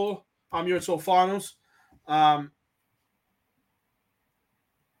Tour. Euro Tour finals.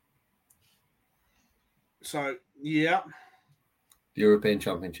 So, yeah. European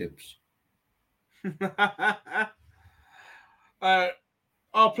Championships.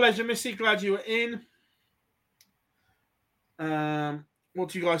 Our pleasure, Missy. Glad you were in. What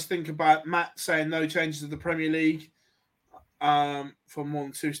do you guys think about Matt saying no changes to the Premier League for more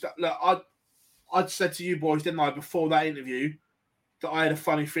than 2 stars? Look, I'd said to you boys, didn't I, before that interview, that I had a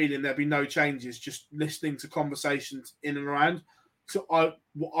funny feeling there'd be no changes, just listening to conversations in and around. So I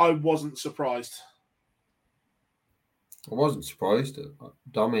wasn't surprised. I wasn't surprised.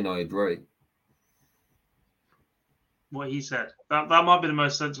 Dom and I agree. What he said. That might be the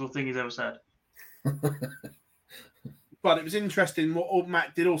most sensible thing he's ever said. But it was interesting what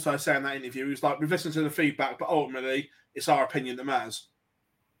Matt did also say in that interview. He was like, we've listened to the feedback, but ultimately it's our opinion that matters.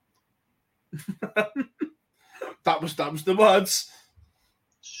 that was the words.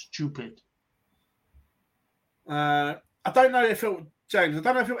 Stupid. I don't know if it'll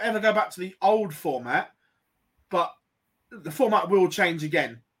ever go back to the old format, but the format will change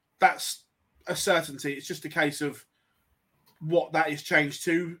again. That's a certainty. It's just a case of what that is changed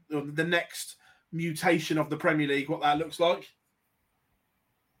to, the next mutation of the Premier League, what that looks like.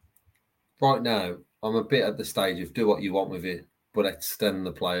 Right now, I'm a bit at the stage of do what you want with it, but extend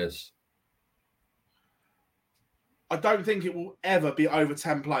the players. I don't think it will ever be over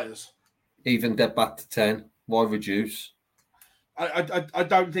 10 players. Even get back to 10. Why reduce? I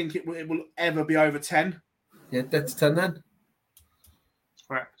don't think it will ever be over 10. Yeah, that's 10 then.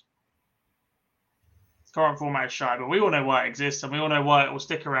 Correct. Current format is shy, but we all know why it exists and we all know why it will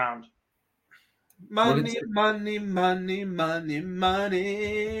stick around. Money.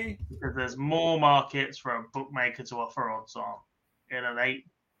 Because there's more markets for a bookmaker to offer odds on in an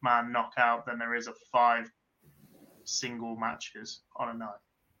 8-man knockout than there is of 5 single matches on a night.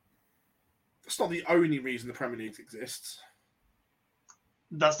 That's not the only reason the Premier League exists.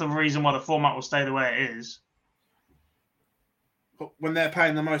 That's the reason why the format will stay the way it is. But when they're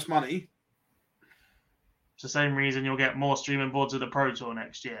paying the most money... It's the same reason you'll get more streaming boards of the Pro Tour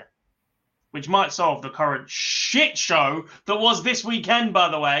next year. Which might solve the current shit show that was this weekend, by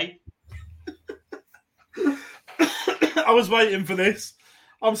the way. I was waiting for this.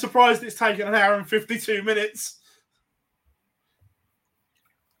 I'm surprised it's taken an hour and 52 minutes.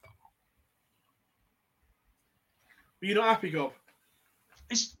 Were you not happy, Gob?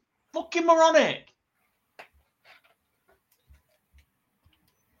 It's fucking moronic.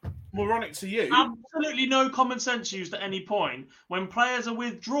 Moronic to you? Absolutely no common sense used at any point. When players are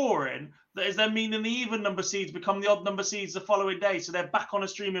withdrawing, that is then meaning the even number seeds become the odd number seeds the following day, so they're back on a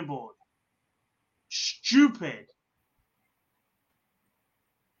streaming board. Stupid.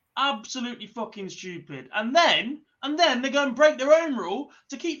 Absolutely fucking stupid. And then they go and break their own rule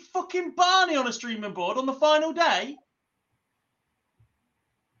to keep fucking Barney on a streaming board on the final day.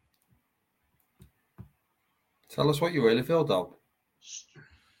 Tell us what you really feel, Dom.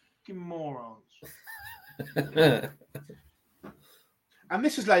 Fucking morons. And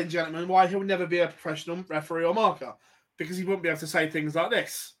this is, ladies and gentlemen, why he'll never be a professional referee or marker. Because he wouldn't be able to say things like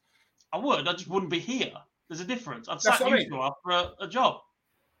this. I would. I just wouldn't be here. There's a difference. I'd That's sack what I you mean. two up for a job.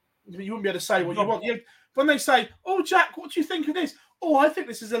 You wouldn't be able to say what you want. When they say, oh, Jack, what do you think of this? Oh, I think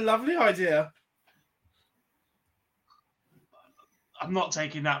this is a lovely idea. I'm not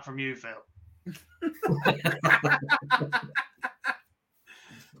taking that from you, Phil.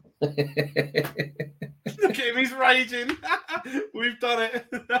 Look at him, he's raging. We've done it.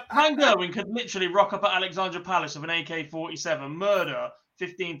 Van Gerwen could literally rock up at Alexandra Palace with an AK-47, murder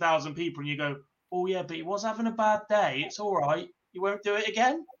 15,000 people, and you go, oh, yeah, but he was having a bad day. It's all right. You won't do it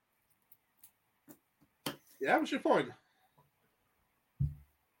again? Yeah, what's your point?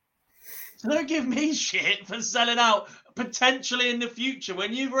 So don't give me shit for selling out potentially in the future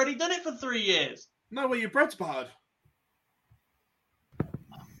when you've already done it for 3 years. No, where your bread's buttered.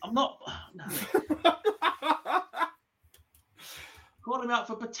 I'm not. No. Calling him out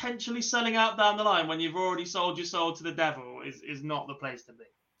for potentially selling out down the line when you've already sold your soul to the devil is not the place to be.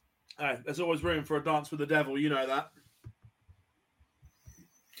 Hey, there's always room for a dance with the devil. You know that.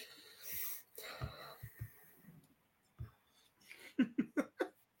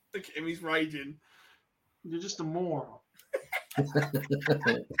 Look at him, he's raging. You're just a moron.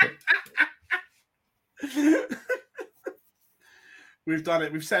 We've done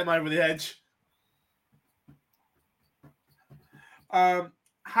it. We've set him over the edge.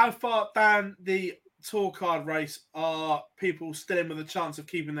 How far down the tour card race are people still in with a chance of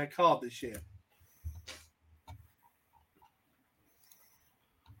keeping their card this year?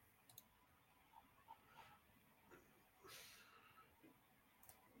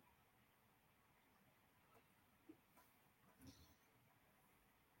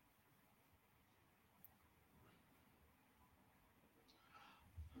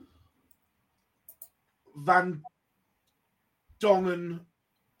 Van Dongen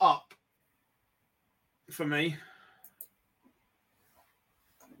up for me.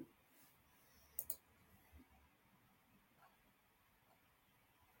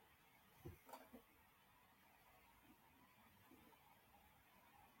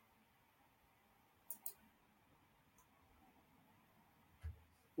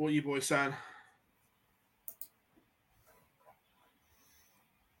 What are you boys saying?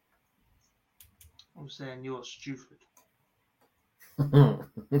 I'm saying you're stupid.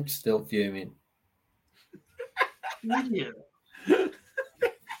 I'm still fuming. Idiot.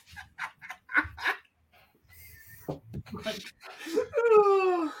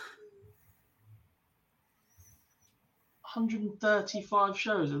 Oh. 135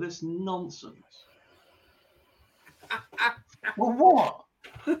 shows of this nonsense. Well, what?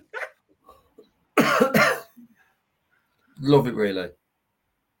 Love it, really.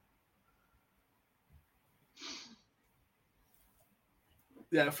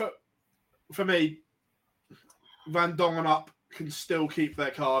 Yeah, for me, Van Dongen up can still keep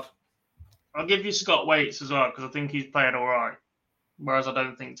their card. I'll give you Scott Waits as well because I think he's playing all right, whereas I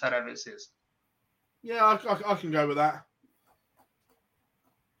don't think Ted Evans is. Yeah, I can go with that.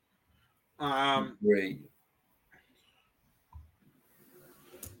 Great.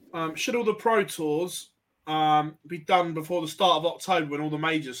 Should all the Pro Tours be done before the start of October when all the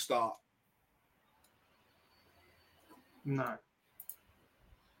majors start? No.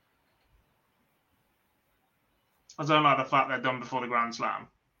 I don't like the fact they're done before the Grand Slam.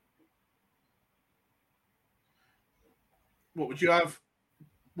 What would you have?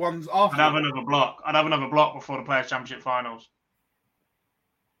 Ones after? I'd have another block. I'd have another block before the Players' Championship finals.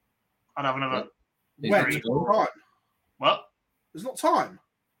 I'd have another. When? There's not time. What? There's not time.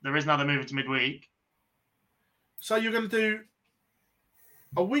 There is now. They're moving to midweek. So you're going to do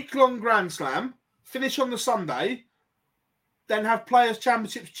a week-long Grand Slam, finish on the Sunday, then have Players'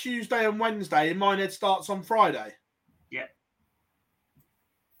 Championships Tuesday and Wednesday, and Minehead starts on Friday. Yeah.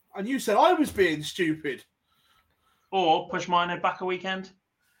 And you said I was being stupid. Or push Minehead back a weekend.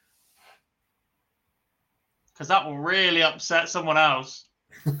 Because that will really upset someone else.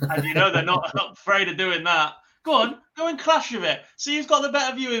 And you know they're not afraid of doing that. Go on, go and clash with it. See who's got the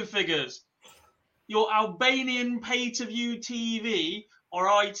better viewing figures. Your Albanian pay-to-view TV or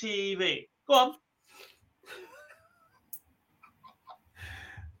ITV. Go on.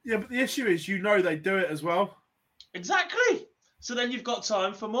 Yeah, but the issue is you know they do it as well. Exactly. So then you've got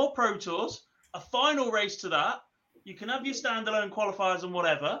time for more Pro Tours, a final race to that. You can have your standalone qualifiers and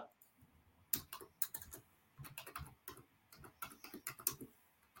whatever.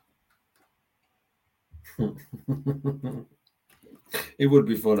 It would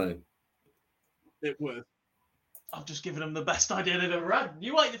be funny. It would. I've just given them the best idea they've ever had.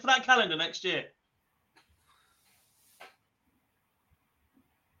 You wait for that calendar next year.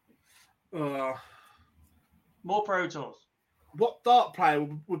 More Pro Tours. What dart player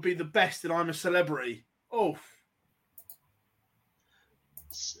would be the best in I'm a Celebrity? Oh.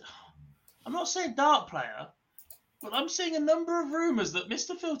 I'm not saying dart player, but I'm seeing a number of rumours that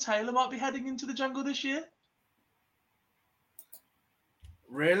Mr. Phil Taylor might be heading into the jungle this year.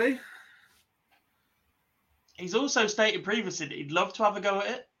 Really? He's also stated previously that he'd love to have a go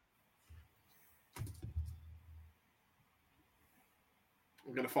at it.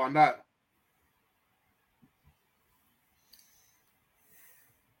 I'm going to find out.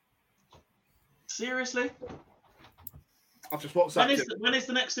 Seriously? I've just WhatsApped him. When is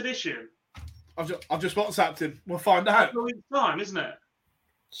the next edition? I've just WhatsApped him. We'll find out. It's time, isn't it?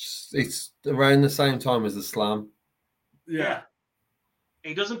 It's around the same time as the Slam. Yeah.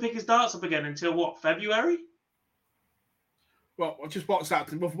 He doesn't pick his darts up again until what, February? Well, I'll just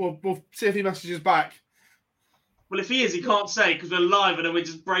WhatsApp him. We'll see if he messages back. Well, if he is, he can't say because we're live and then we're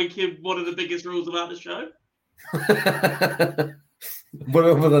just breaking one of the biggest rules about the show. But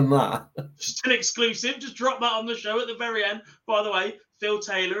other than that, Just an exclusive. Just drop that on the show at the very end. By the way, Phil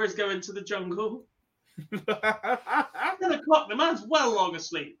Taylor is going to the jungle. 10 o'clock. The man's well long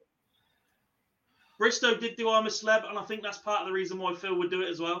asleep. Bristow did do I'm a Celeb, and I think that's part of the reason why Phil would do it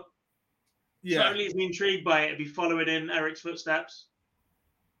as well. Yeah. Not only is he intrigued by it, he'd be following in Eric's footsteps.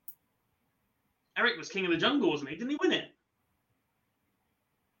 Eric was king of the jungle, wasn't he? Didn't he win it?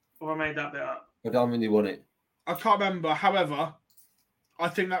 Or I made that bit up. I don't think he won it. I can't remember. However, I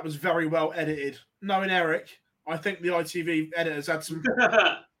think that was very well edited. Knowing Eric, I think the ITV editors had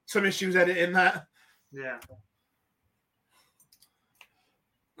some issues editing that. Yeah.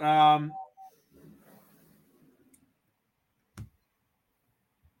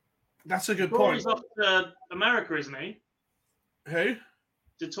 That's a good Tory's point. off to America, isn't he? Who?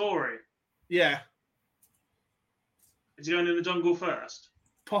 Tory. Yeah, Is he going in the jungle first?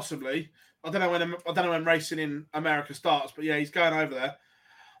 possibly. I don't know when racing in America starts, but yeah, he's going over there.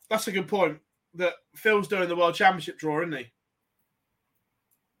 That's a good point. That Phil's doing the World Championship draw, isn't he?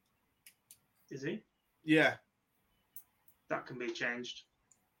 Is he? Yeah. That can be changed.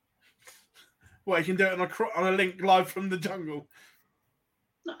 Well, he can do it on a link live from the jungle.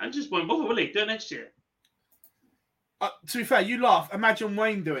 No, I just won't bother, will he? Do it next year. To be fair, you laugh. Imagine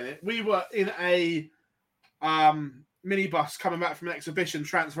Wayne doing it. We were in a minibus coming back from an exhibition,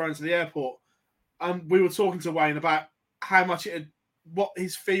 transferring to the airport, and we were talking to Wayne about how much what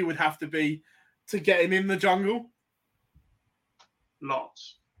his fee would have to be to get him in the jungle.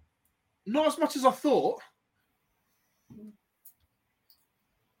 Lots. Not as much as I thought.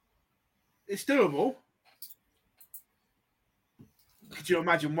 It's doable. Could you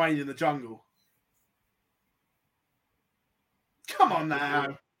imagine Wayne in the jungle? Come on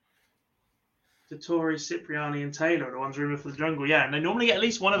now. Tory, Cipriani, and Taylor are the ones rumoured for the jungle. Yeah, and they normally get at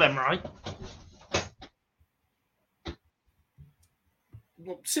least one of them right.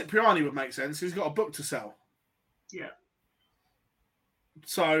 Well, Cipriani would make sense. He's got a book to sell. Yeah.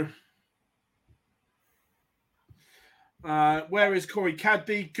 So, where is Corey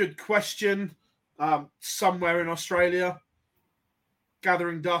Cadby? Good question. Somewhere in Australia.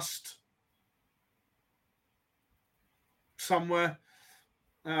 Gathering dust. Somewhere.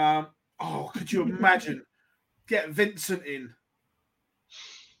 Could you imagine? Get Vincent in.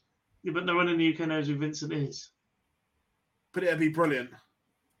 Yeah, but no one in the UK knows who Vincent is. But it'd be brilliant.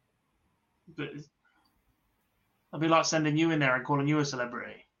 But I'd be like sending you in there and calling you a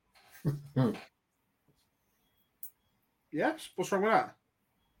celebrity. Yeah? What's wrong with that?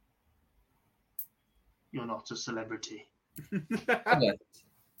 You're not a celebrity. Yeah.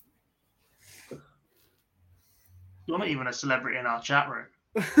 You're not even a celebrity in our chat room.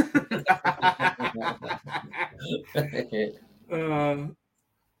 What's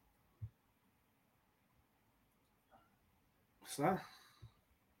that?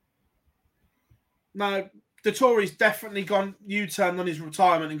 No, the Tory's definitely gone U-turn on his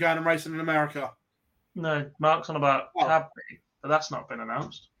retirement and going and racing in America. No, Mark's on about Oh. Cadby, but that's not been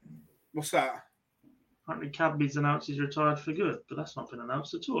announced. What's that? Apparently Cadby's announced he's retired for good, but that's not been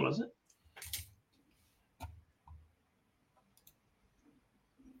announced at all, has it?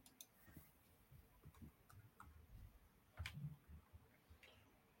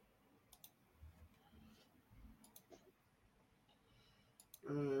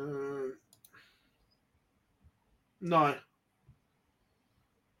 No.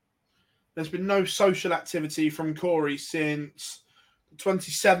 There's been no social activity from Corey since the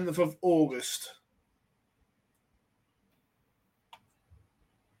 27th of August.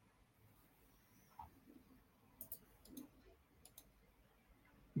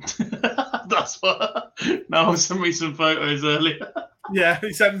 That's what. Now sent me some photos earlier. Yeah,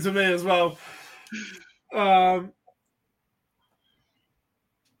 he sent them to me as well.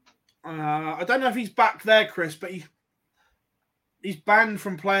 I don't know if he's back there, Chris, but he's banned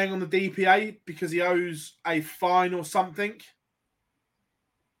from playing on the DPA because he owes a fine or something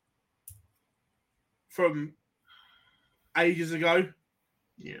from ages ago.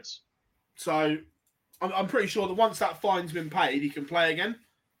 Yes. So I'm pretty sure that once that fine's been paid, he can play again.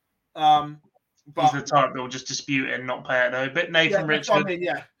 But He's the type that will just dispute it and not pay it though. But Nathan Richard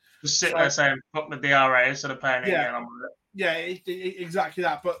just sit there saying fuck the DRA instead of paying it again. I'm with it. Yeah, exactly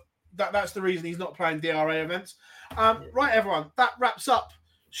that. But that's the reason he's not playing DRA events. Right, everyone, that wraps up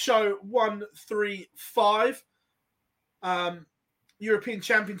show 135. European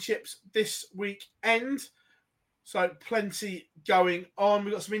Championships this weekend. So plenty going on.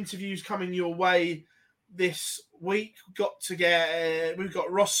 We've got some interviews coming your way this week. We've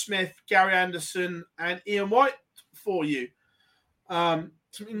got Ross Smith, Gary Anderson, and Ian White for you. Some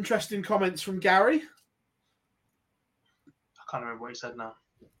interesting comments from Gary. I can't remember what he said now.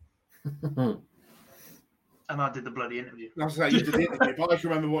 And I did the bloody interview. I was like, you did the interview, but I can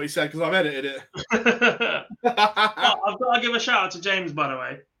remember what he said because I've edited it. I've got to give a shout out to James, by the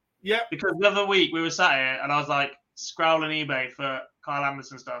way. Yeah. Because the other week we were sat here and I was like scrolling eBay for Kyle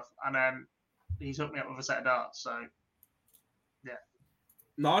Anderson stuff, and then he's hooked me up with a set of darts. So, yeah.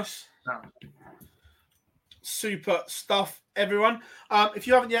 Nice. No. Super stuff, everyone. If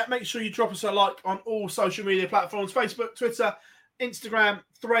you haven't yet, make sure you drop us a like on all social media platforms: Facebook, Twitter, Instagram,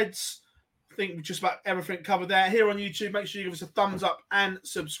 Threads. I think just about everything covered there. Here on YouTube, make sure you give us a thumbs up and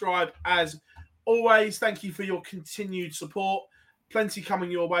subscribe as always. Thank you for your continued support. Plenty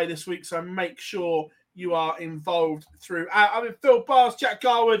coming your way this week, so make sure you are involved throughout. I've been Phil Bars, Jack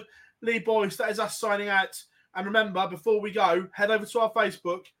Garwood, Lee Boyce. That is us signing out. And remember, before we go, head over to our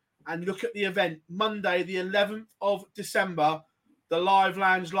Facebook and look at the event. Monday, the 11th of December, the Live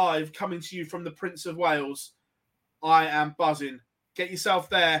Lounge Live coming to you from the Prince of Wales. I am buzzing. Get yourself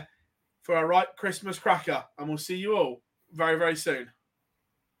there for a right Christmas cracker, and we'll see you all very, very soon.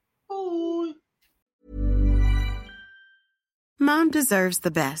 Bye. Mom deserves the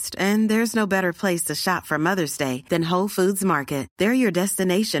best, and there's no better place to shop for Mother's Day than Whole Foods Market. They're your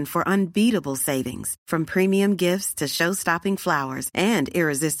destination for unbeatable savings, from premium gifts to show-stopping flowers and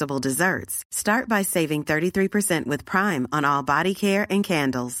irresistible desserts. Start by saving 33% with Prime on all body care and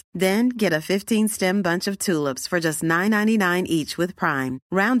candles. Then get a 15-stem bunch of tulips for just $9.99 each with Prime.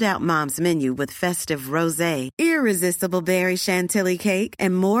 Round out Mom's menu with festive rosé, irresistible berry chantilly cake,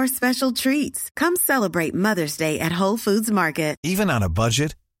 and more special treats. Come celebrate Mother's Day at Whole Foods Market. Even on a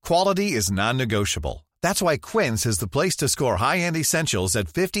budget, quality is non-negotiable. That's why Quince is the place to score high-end essentials at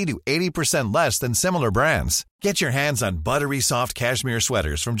 50 to 80% less than similar brands. Get your hands on buttery soft cashmere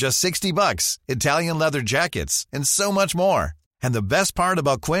sweaters from just $60, Italian leather jackets, and so much more. And the best part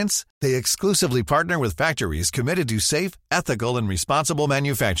about Quince, they exclusively partner with factories committed to safe, ethical, and responsible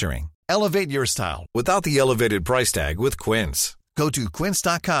manufacturing. Elevate your style without the elevated price tag with Quince. Go to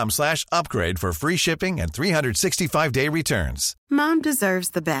quince.com/upgrade for free shipping and 365-day returns. Mom deserves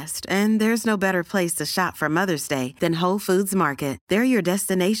the best, and there's no better place to shop for Mother's Day than Whole Foods Market. They're your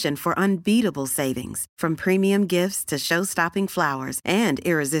destination for unbeatable savings, from premium gifts to show-stopping flowers and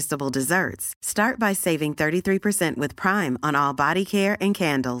irresistible desserts. Start by saving 33% with Prime on all body care and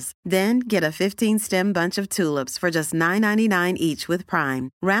candles. Then get a 15-stem bunch of tulips for just $9.99 each with Prime.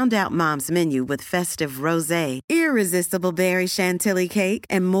 Round out Mom's menu with festive rosé, irresistible berry chantilly cake,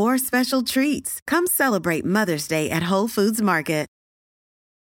 and more special treats. Come celebrate Mother's Day at Whole Foods Market.